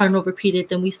shorter turnover period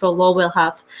than we saw Lawwell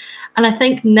have. And I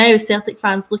think now Celtic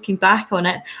fans looking back on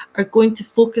it are going to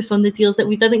focus on the deals that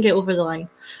we didn't get over the line.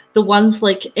 The ones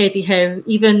like Eddie Howe,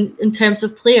 even in terms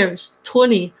of players,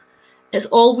 Tony, it's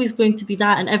always going to be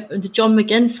that. And the John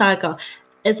McGinn saga,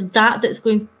 it's that's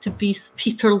going to be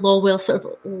Peter Lawwell's sort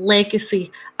of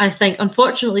legacy, I think.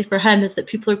 Unfortunately for him, is that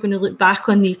people are going to look back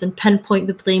on these and pinpoint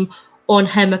the blame on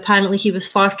him. Apparently he was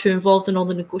far too involved in all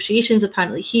the negotiations.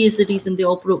 Apparently he is the reason they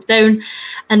all broke down.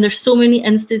 And there's so many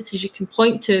instances you can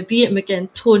point to, be it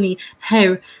McGinn, Tony,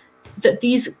 Howe, that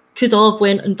these could all have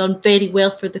went and done very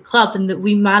well for the club, and that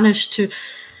we managed to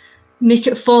make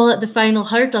it fall at the final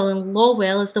hurdle, and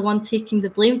Lawwell is the one taking the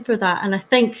blame for that. And I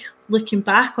think looking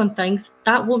back on things,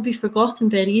 that won't be forgotten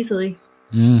very easily.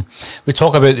 We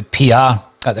talk about the PR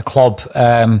at the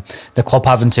club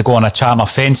having to go on a charm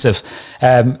offensive.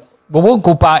 We won't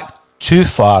go back too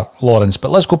far, Lawrence,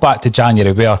 but let's go back to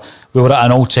January, where we were at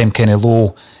an all-time kind of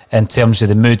low in terms of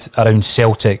the mood around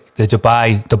Celtic, the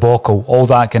Dubai debacle, all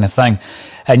that kind of thing.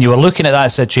 And you were looking at that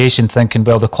situation thinking,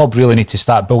 well, the club really need to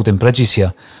start building bridges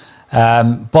here.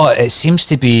 But it seems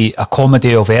to be a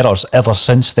comedy of errors ever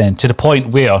since then, to the point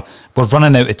where we're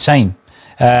running out of time.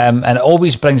 And it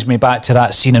always brings me back to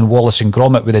that scene in Wallace and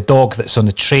Gromit with the dog that's on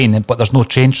the train, but there's no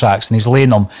train tracks, and he's laying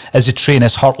them as the train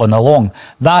is hurtling along.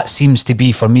 That seems to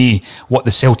be, for me, what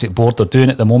the Celtic board are doing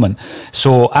at the moment.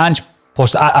 So I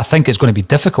think it's going to be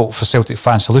difficult for Celtic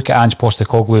fans to look at Ange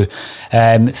Postecoglou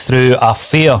through a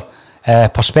fair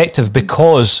perspective,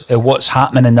 because of what's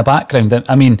happening in the background.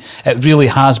 I mean, it really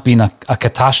has been a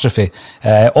catastrophe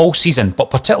all season,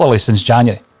 but particularly since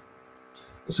January.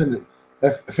 Listen,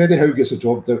 if Eddie Howe gets a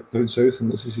job down south and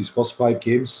loses his first 5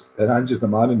 games, and Ange is the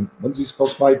man and wins his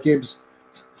first 5 games,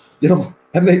 you know,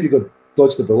 it might be good,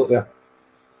 dodge the bullet there.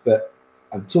 But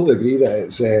I totally agree that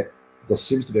it's there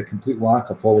seems to be a complete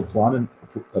lack of forward planning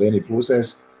or any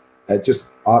process. It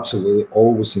just absolutely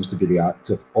always seems to be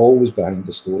reactive, always behind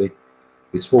the story.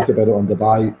 We spoke about it on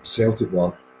Dubai. Celtic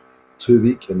were too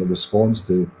weak in the response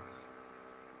to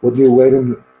what Neil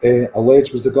Lennon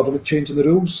alleged was the government changing the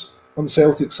rules on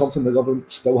Celtic, something the government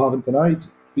still haven't denied.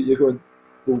 But you're going,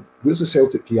 well, where's the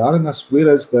Celtic PR in this? Where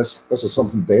is this? This is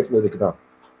something definitely they could have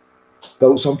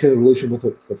built some kind of relation with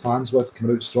the fans with,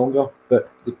 coming out stronger. But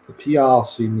the PR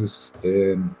seems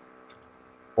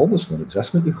almost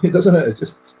non-existent, really, doesn't it? It's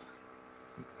just,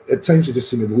 at times you just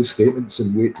seem to release statements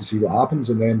and wait to see what happens,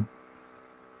 and then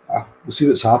we'll see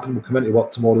what's happened. We'll come into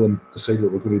work tomorrow and decide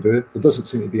what we're going to do. There doesn't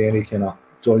seem to be any kind of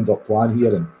joined up plan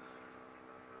here, and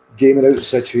gaming out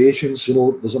situations. You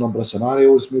know, there's a number of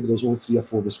scenarios. Maybe there's only 3 or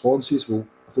 4 responses. Well,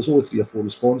 if there's only 3 or 4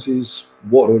 responses,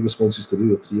 what are our responses to do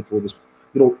with 3 or 4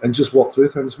 and just walk through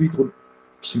things. We don't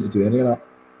seem to do any of that,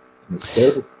 and it's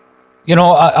terrible. You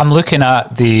know, I'm looking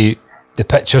at the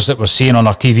pictures that we're seeing on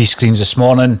our TV screens this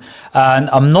morning, and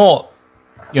I'm not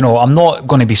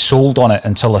going to be sold on it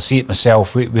until I see it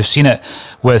myself. We've seen it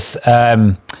with,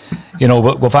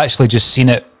 we've actually just seen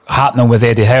it happening with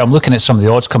Eddie Howe. I'm looking at some of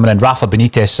the odds coming in. Rafa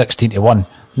Benitez 16-1,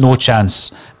 no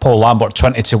chance. Paul Lambert,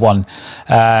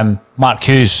 20-1. Mark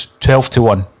Hughes,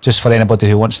 12-1, just for anybody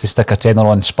who wants to stick a tenner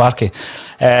on Sparky.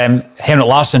 Henrik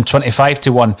Larsson,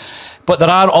 25-1. But there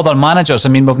are other managers. I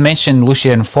mean, we've mentioned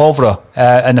Lucien Favre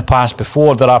in the past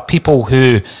before. There are people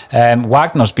who,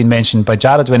 Wagner's been mentioned by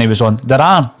Jared when he was on. There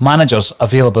are managers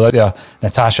available out there,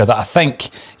 Natasha, that I think,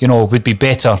 you know, would be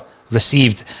better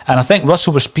received. And I think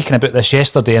Russell was speaking about this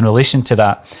yesterday in relation to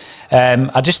that.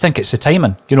 I just think it's the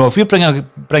timing. You know, if you're bringing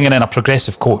in a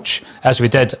progressive coach, as we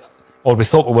did, or we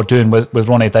thought we were doing with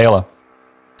Ronnie Deila,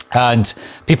 and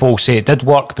people will say it did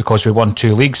work because we won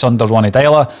 2 leagues under Ronnie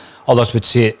Deila. Others would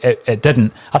say it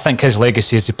didn't. I think his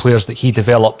legacy is the players that he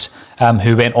developed,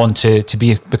 who went on to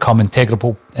become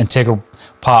integral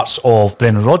parts of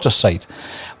Brendan Rodgers' side.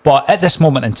 But at this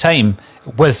moment in time,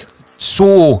 with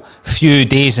so few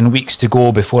days and weeks to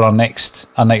go before our next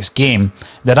game,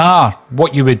 there are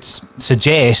what you would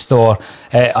suggest or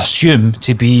assume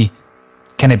to be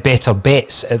kind of better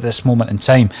bets at this moment in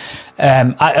time.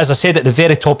 As I said at the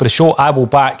very top of the show, I will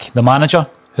back the manager,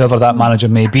 whoever that manager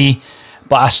may be,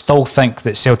 but I still think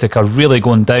that Celtic are really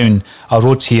going down a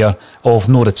road here of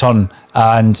no return.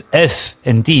 And if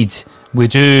indeed we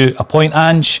do appoint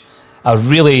Ange, I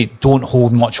really don't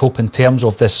hold much hope in terms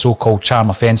of this so-called charm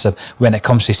offensive when it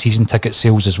comes to season ticket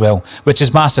sales as well, which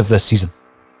is massive this season.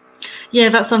 Yeah,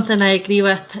 that's something I agree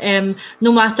with.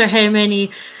 No matter how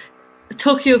many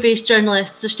Tokyo-based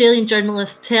journalists, Australian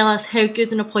journalists tell us how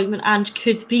good an appointment Ange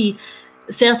could be,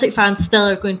 Celtic fans still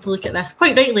are going to look at this,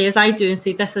 quite rightly as I do, and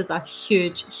say this is a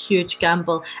huge, huge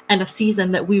gamble in a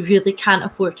season that we really can't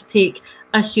afford to take.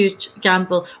 A huge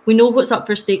gamble. We know what's up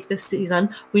for stake this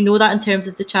season. We know that in terms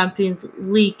of the Champions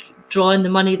League draw and the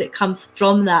money that comes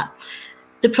from that.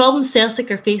 The problem Celtic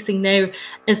are facing now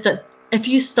is that if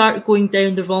you start going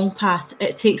down the wrong path,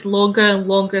 it takes longer and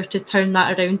longer to turn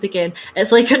that around again.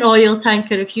 It's like an oil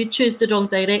tanker. If you choose the wrong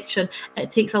direction,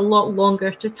 it takes a lot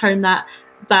longer to turn that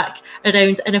back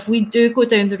around. And if we do go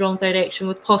down the wrong direction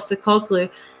with Postecoglou,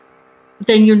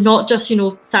 then you're not just, you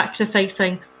know,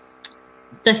 sacrificing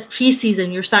this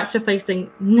pre-season, you're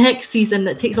sacrificing next season.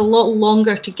 It takes a lot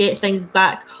longer to get things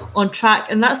back on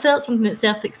track, and that's something that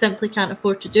Celtic simply can't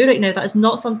afford to do right now. That is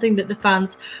not something that the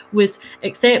fans would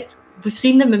accept. We've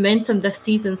seen the momentum this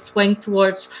season swing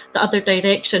towards the other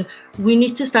direction. We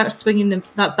need to start swinging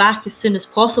that back as soon as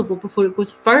possible before it goes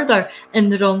further in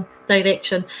the wrong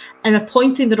direction, and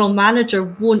appointing the wrong manager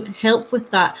won't help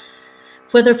with that.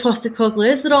 Whether Postecoglou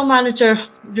is the wrong manager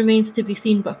remains to be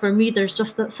seen, but for me, there's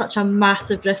just such a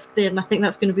massive risk there, and I think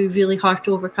that's going to be really hard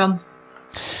to overcome.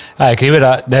 I agree with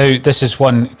that. Now, this is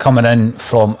one coming in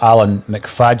from Alan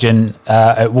McFadgen.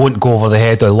 It won't go over the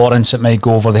head of Lawrence. It might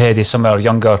go over the head of some of our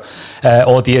younger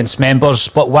audience members,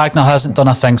 but Wagner hasn't done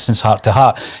a thing since Heart to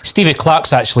Heart. Stevie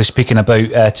Clark's actually speaking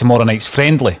about tomorrow night's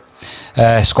friendly.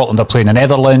 Scotland are playing the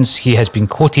Netherlands. He has been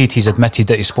quoted. He's admitted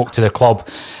that he spoke to the club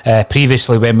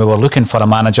previously when we were looking for a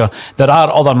manager. There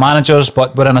are other managers,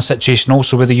 but we're in a situation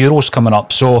also with the Euros coming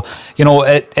up. So, you know,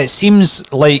 it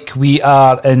seems like we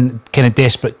are in kind of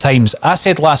desperate times. I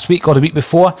said last week or the week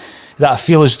before that I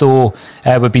feel as though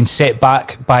we've been set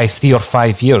back by 3 or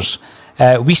 5 years.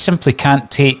 We simply can't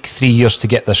take 3 years to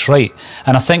get this right.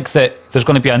 And I think that there's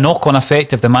going to be a knock-on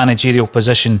effect if the managerial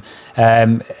position,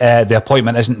 the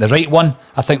appointment isn't the right one.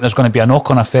 I think there's going to be a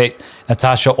knock-on effect,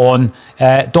 Natasha, on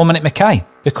Dominic Mackay,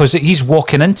 because he's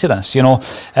walking into this, you know.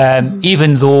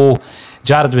 Even though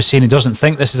Jared was saying he doesn't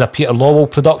think this is a Peter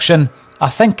Lawwell production, I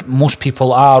think most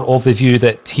people are of the view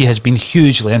that he has been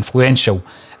hugely influential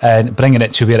in bringing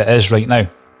it to where it is right now.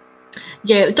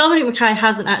 Yeah, Dominic Mackay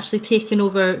hasn't actually taken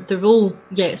over the role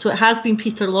yet, so it has been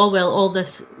Peter Lawwell all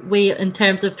this way in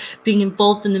terms of being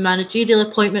involved in the managerial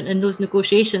appointment and those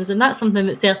negotiations, and that's something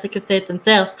that Celtic have said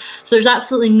themselves. So there's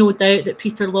absolutely no doubt that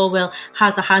Peter Lawwell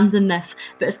has a hand in this,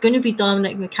 but it's going to be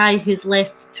Dominic Mackay who's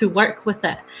left to work with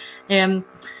it.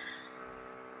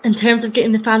 In terms of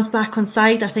getting the fans back on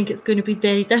side, I think it's going to be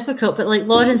very difficult. But like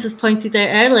Lawrence has pointed out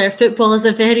earlier, football is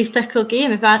a very fickle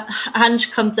game. If Ange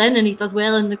comes in and he does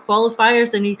well in the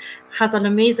qualifiers and he has an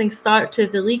amazing start to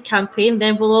the league campaign,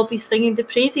 then we'll all be singing the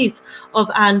praises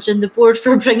of Ange and the board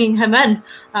for bringing him in.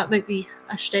 That might be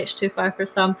a stretch too far for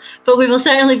some, but we will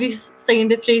certainly be singing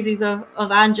the praises of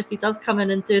Ange if he does come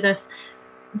in and do this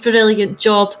brilliant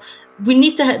job. We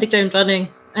need to hit the ground running,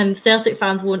 and Celtic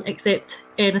fans won't accept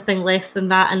anything less than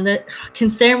that. And the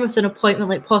concern with an appointment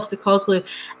like Postecoglou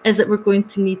is that we're going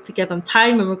to need to give him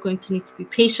time, and we're going to need to be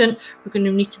patient. We're going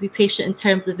to need to be patient in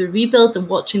terms of the rebuild and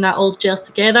watching that all gel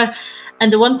together.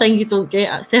 And the one thing you don't get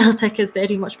at Celtic is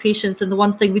very much patience, and the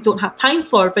one thing we don't have time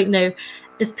for right now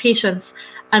is patience.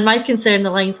 And my concern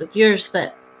aligns with yours,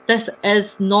 that this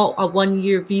is not a 1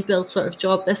 year rebuild sort of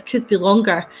job. This could be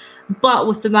longer. But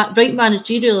with the right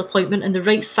managerial appointment and the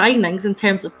right signings in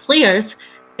terms of players,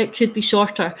 it could be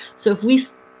shorter. So if we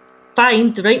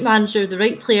find the right manager, the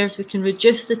right players, we can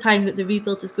reduce the time that the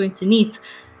rebuild is going to need.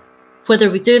 Whether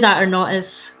we do that or not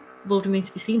will remain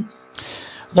to be seen.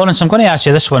 Lawrence, I'm going to ask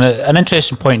you this one. An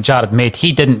interesting point Jared made.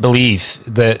 He didn't believe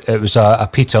that it was a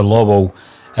Peter Lawwell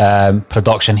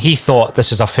production. He thought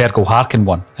this is a Fergal Harkin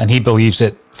one, and he believes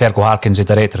that Fergal Harkin's the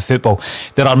director of football.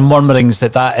 There are murmurings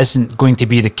that isn't going to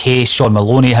be the case. Sean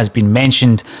Maloney has been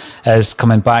mentioned as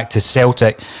coming back to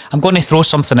Celtic. I'm going to throw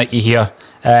something at you here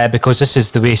because this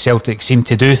is the way Celtic seem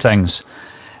to do things.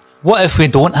 What if we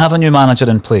don't have a new manager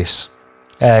in place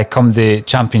come the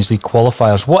Champions League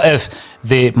qualifiers? What if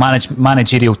the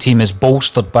managerial team is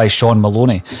bolstered by Sean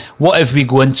Maloney? What if we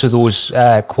go into those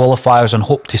qualifiers and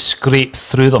hope to scrape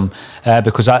through them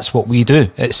because that's what we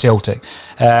do at Celtic?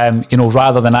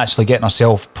 Rather than actually getting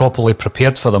ourselves properly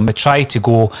prepared for them, we try to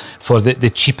go for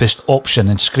the cheapest option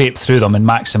and scrape through them and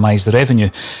maximise the revenue.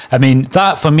 I mean,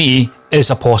 that for me is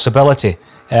a possibility.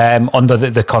 Under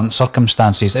the current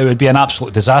circumstances, it would be an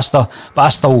absolute disaster, but I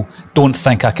still don't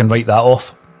think I can write that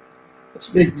off.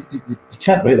 You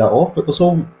can't write that off, but there's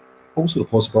also the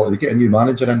possibility we get a new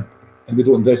manager in and we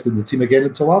don't invest in the team again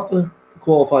until after the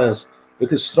qualifiers,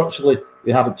 because structurally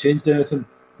we haven't changed anything.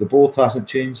 The board hasn't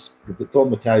changed. We've got Don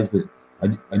Mackay's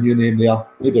a new name there,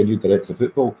 maybe a new director of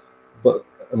football, but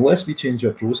unless we change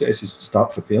our processes to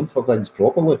start preparing for things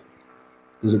properly,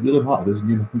 does it really matter who the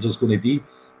new manager's going to be?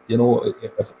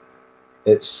 If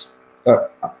it's,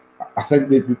 I think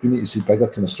we need to see bigger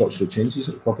kind of structural changes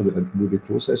at the club and maybe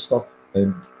process stuff.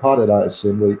 And part of that is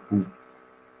saying, right, well,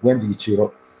 when do you gear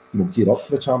up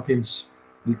for the Champions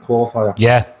League qualifier?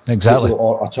 Yeah, exactly.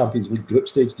 Or a Champions League group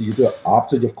stage? Do you do it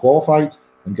after you've qualified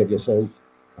and give yourself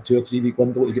a 2 or 3 week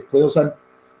window to get players in,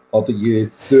 or do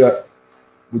you do it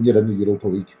when you're in the Europa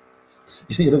League?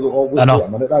 Wait a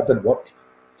minute, that didn't work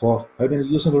for how many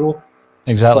years in a row?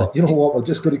 Exactly. But you know what? We're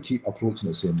just going to keep approaching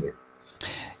it the same way.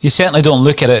 You certainly don't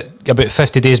look at it about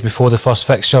 50 days before the first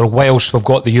fixture, whilst we've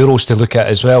got the Euros to look at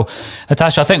as well.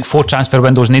 Natasha, I think 4 transfer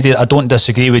windows needed. I don't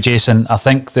disagree with Jason. I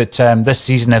think that this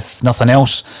season, if nothing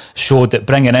else, showed that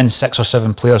bringing in 6 or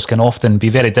 7 players can often be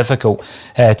very difficult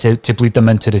to bleed them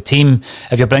into the team.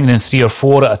 If you're bringing in 3 or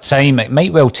 4 at a time, it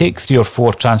might well take 3 or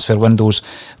 4 transfer windows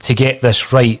to get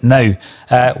this right. Now,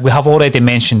 we have already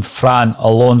mentioned Fran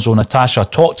Alonso. Natasha,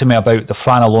 talk to me about the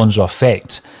Fran Alonso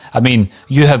effect. I mean,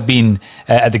 you have been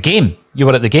at the game. You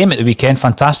were at the game at the weekend.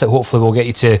 Fantastic. Hopefully we'll get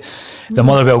you to the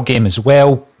Motherwell game as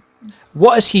well.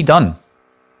 What has he done?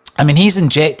 I mean, he's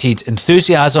injected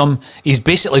enthusiasm. He's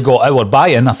basically got our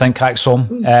buy-in. I think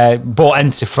ACSOM bought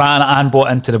into Fran and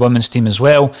bought into the women's team as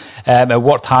well. It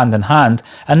worked hand in hand.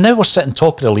 And now we're sitting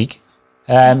top of the league.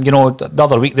 The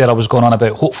other week there I was going on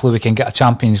about hopefully we can get a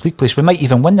Champions League place. We might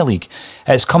even win the league.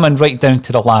 It's coming right down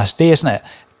to the last day, isn't it?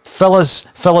 Fill us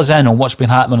in on what's been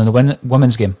happening in the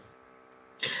women's game.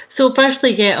 So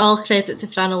firstly, all credit to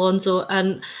Fran Alonso,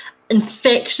 an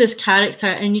infectious character,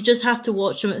 and you just have to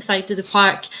watch him at the side of the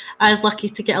park. I was lucky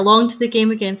to get along to the game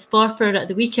against Forfar at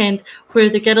the weekend, where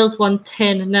the girls won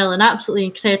 10-0, an absolutely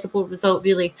incredible result,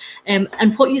 really. And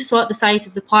what you saw at the side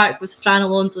of the park was Fran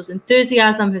Alonso's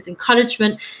enthusiasm, his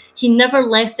encouragement. He never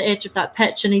left the edge of that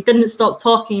pitch, and he didn't stop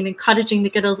talking and encouraging the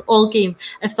girls all game.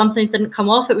 If something didn't come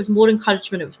off, it was more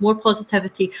encouragement, it was more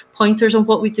positivity, pointers on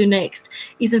what we do next.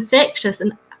 He's infectious,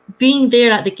 and being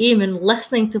there at the game and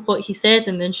listening to what he said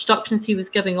and the instructions he was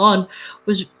giving on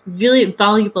was really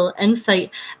valuable insight.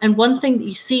 And one thing that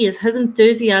you see is his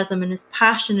enthusiasm and his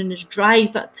passion and his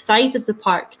drive at the side of the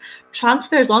park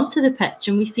transfers onto the pitch,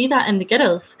 and we see that in the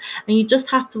girls. And you just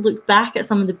have to look back at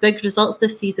some of the big results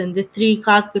this season, the 3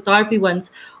 Glasgow Derby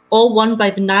wins, all won by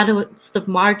the narrowest of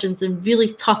margins in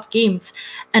really tough games.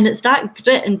 And it's that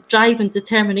grit and drive and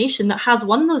determination that has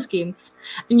won those games.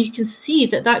 And you can see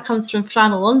that comes from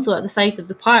Fran Alonso at the side of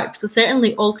the park. So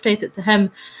certainly all credit to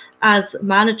him as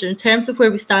manager. In terms of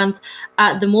where we stand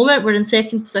at the moment, we're in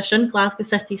 2nd position. Glasgow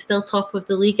City still top of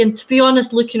the league, and to be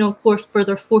honest, looking on course for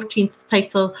their 14th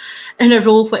title in a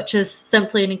row, which is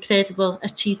simply an incredible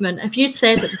achievement. If you'd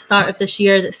said at the start of this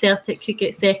year that Celtic could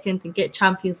get 2nd and get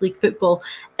Champions League football,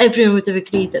 everyone would have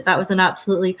agreed that was an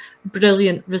absolutely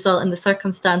brilliant result in the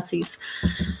circumstances.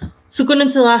 So going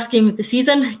into the last game of the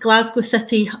season, Glasgow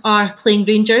City are playing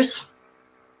Rangers.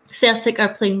 Celtic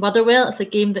are playing Motherwell. It's a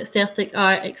game that Celtic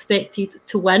are expected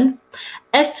to win.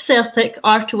 If Celtic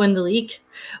are to win the league,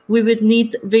 we would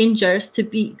need Rangers to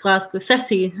beat Glasgow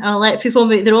City. I'll let people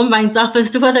make their own minds up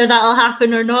as to whether that'll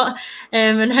happen or not,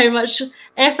 and how much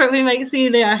effort we might see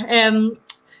there.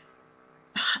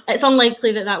 it's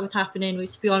unlikely that that would happen anyway,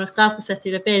 to be honest. Glasgow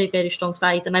City are a very, very strong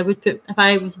side, and I would put, if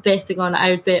I was betting on it,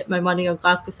 I would bet my money on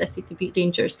Glasgow City to beat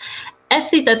Rangers. If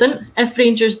they didn't, if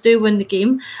Rangers do win the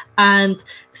game and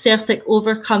Celtic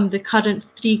overcome the current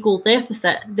 3-goal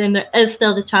deficit, then there is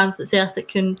still the chance that Celtic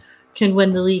can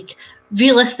win the league.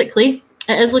 Realistically,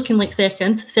 it is looking like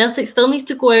second. Celtic still need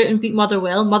to go out and beat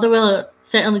Motherwell. Motherwell are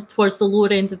certainly towards the lower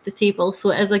end of the table,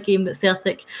 so it is a game that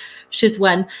Celtic should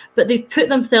win. But they've put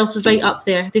themselves right up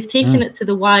there. They've taken it to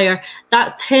the wire.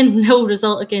 That 10-0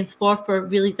 result against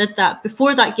Forfar really did that.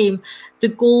 Before that game, the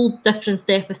goal difference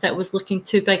deficit was looking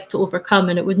too big to overcome,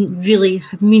 and it wouldn't really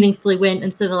have meaningfully went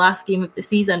into the last game of the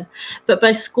season. But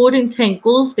by scoring 10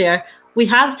 goals there, we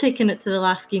have taken it to the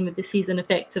last game of the season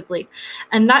effectively.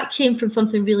 And that came from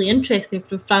something really interesting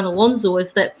from Fran Alonso,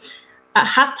 is that at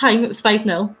half-time it was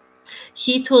 5-0.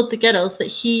 He told the girls that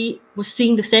he was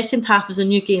seeing the second half as a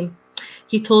new game.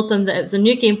 He told them that it was a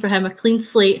new game for him, a clean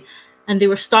slate, and they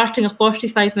were starting a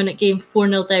 45-minute game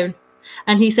 4-0 down.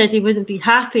 And he said he wouldn't be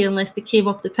happy unless they came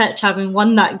off the pitch having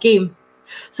won that game.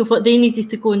 So what they needed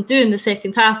to go and do in the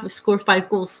second half was score 5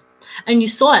 goals. And you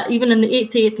saw it, even in the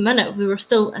 88th minute, we were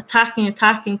still attacking,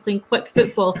 playing quick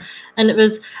football. And it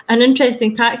was an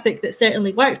interesting tactic that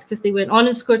certainly worked, because they went on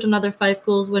and scored another 5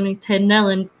 goals, winning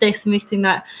 10-0 and decimating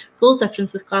that goal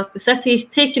difference with Glasgow City,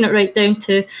 taking it right down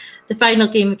to the final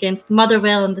game against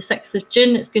Motherwell on the 6th of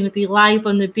June. It's going to be live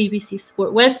on the BBC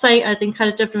Sport website. I'd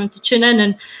encourage everyone to tune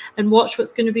in and watch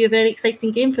what's going to be a very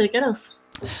exciting game for the girls.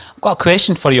 I've got a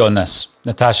question for you on this,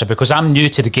 Natasha, because I'm new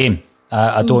to the game.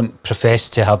 I don't profess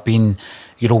to have been,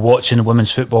 watching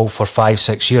women's football for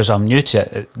 5-6 years. I'm new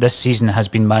to it. This season has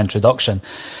been my introduction.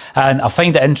 And I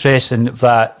find it interesting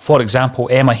that, for example,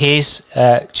 Emma Hayes,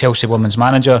 Chelsea women's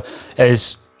manager,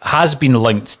 has been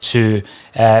linked to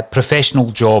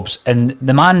professional jobs in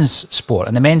the men's sport.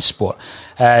 And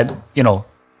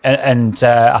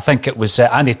I think it was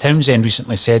Andy Townsend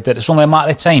recently said that it's only a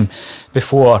matter of time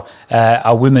before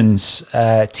a women's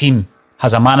team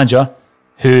has a manager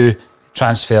who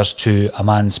transfers to a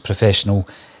man's professional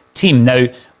team. Now,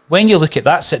 when you look at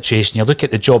that situation, you look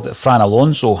at the job that Fran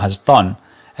Alonso has done.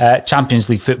 Champions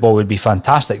League football would be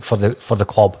fantastic for the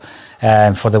club,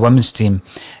 for the women's team.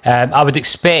 I would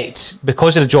expect,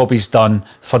 because of the job he's done,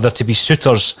 for there to be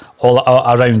suitors all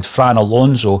around Fran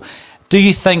Alonso. Do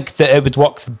you think that it would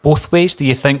work both ways? Do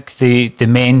you think the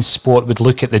men's sport would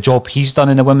look at the job he's done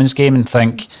in the women's game and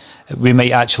think, we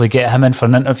might actually get him in for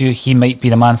an interview, he might be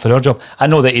the man for our job? I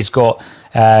know that he's got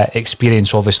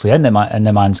experience, obviously, in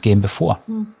the man's game before.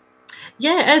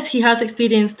 Yeah, it is. He has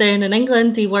experience down in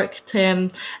England. He worked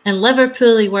in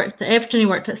Liverpool, he worked at Everton, he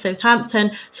worked at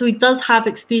Southampton. So he does have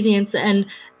experience in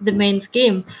the men's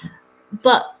game.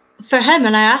 But for him,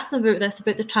 and I asked him about this,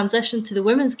 about the transition to the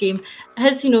women's game,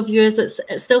 his view is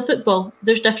it's still football.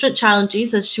 There's different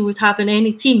challenges, as you would have in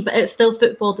any team, but it's still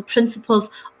football. The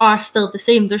principles are still the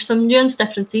same. There's some nuance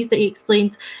differences that he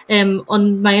explained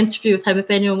on my interview with him. If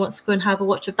anyone wants to go and have a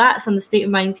watch of that, it's on the State of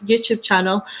Mind YouTube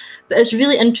channel. But it's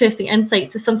really interesting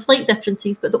insight to some slight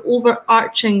differences, but the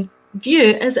overarching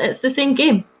view is it's the same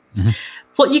game.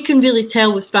 What you can really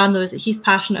tell with Fran, though, is that he's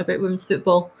passionate about women's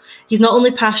football. He's not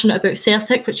only passionate about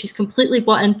Celtic, which he's completely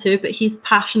bought into, but he's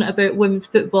passionate about women's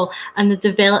football and the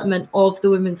development of the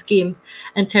women's game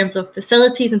in terms of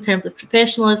facilities, in terms of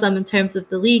professionalism, in terms of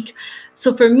the league.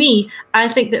 So for me, I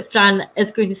think that Fran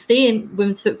is going to stay in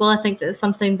women's football. I think that it's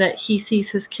something that he sees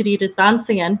his career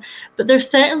advancing in. But there's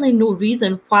certainly no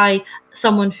reason why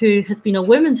someone who has been a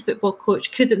women's football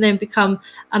coach couldn't then become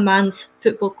a man's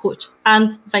football coach,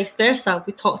 and vice versa.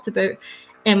 We talked about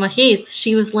Emma Hayes.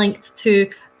 She was linked to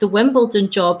the Wimbledon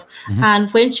job,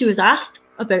 and when she was asked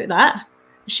about that,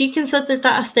 she considered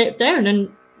that a step down,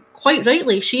 and quite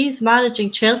rightly. She's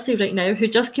managing Chelsea right now, who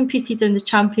just competed in the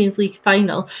Champions League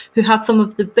final, who have some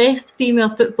of the best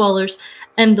female footballers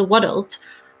in the world.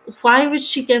 Why would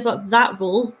she give up that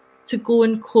role to go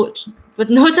and coach? With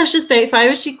no disrespect, why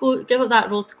would she give up that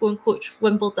role to go and coach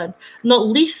Wimbledon? Not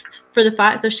least for the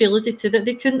fact, as she alluded to, that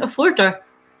they couldn't afford her.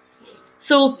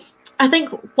 So I think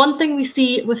one thing we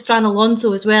see with Fran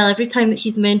Alonso as well, every time that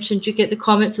he's mentioned, you get the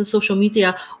comments on social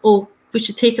media, oh, we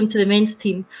should take him to the men's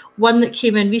team. One that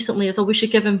came in recently is, oh, we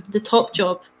should give him the top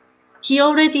job. He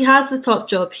already has the top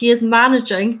job. He is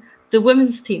managing the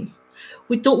women's team.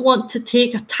 We don't want to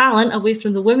take a talent away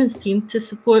from the women's team to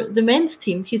support the men's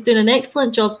team. He's doing an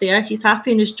excellent job there. He's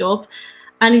happy in his job,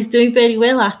 and he's doing very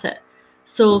well at it.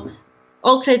 So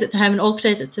all credit to him and all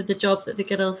credit to the job that the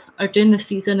girls are doing this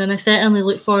season. And I certainly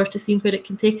look forward to seeing where it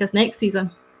can take us next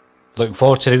season. Looking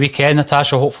forward to the weekend,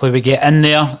 Natasha. Hopefully we get in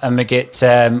there and we get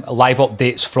live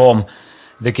updates from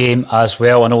the game as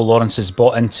well. I know Lawrence has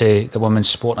bought into the women's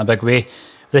sport in a big way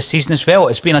this season as well.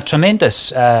 It's been a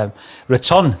tremendous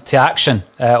return to action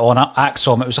on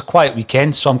ACSOM. It was a quiet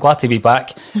weekend, so I'm glad to be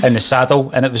back in the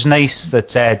saddle, and it was nice that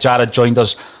Jared joined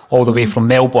us all the way from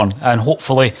Melbourne, and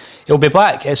hopefully he'll be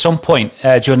back at some point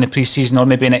during the pre-season or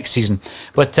maybe next season.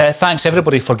 But thanks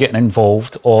everybody for getting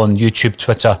involved on YouTube,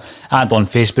 Twitter and on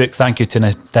Facebook. Thank you to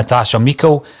Natasha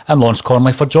Meikle and Lawrence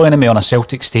Conley for joining me on A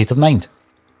Celtic State of Mind.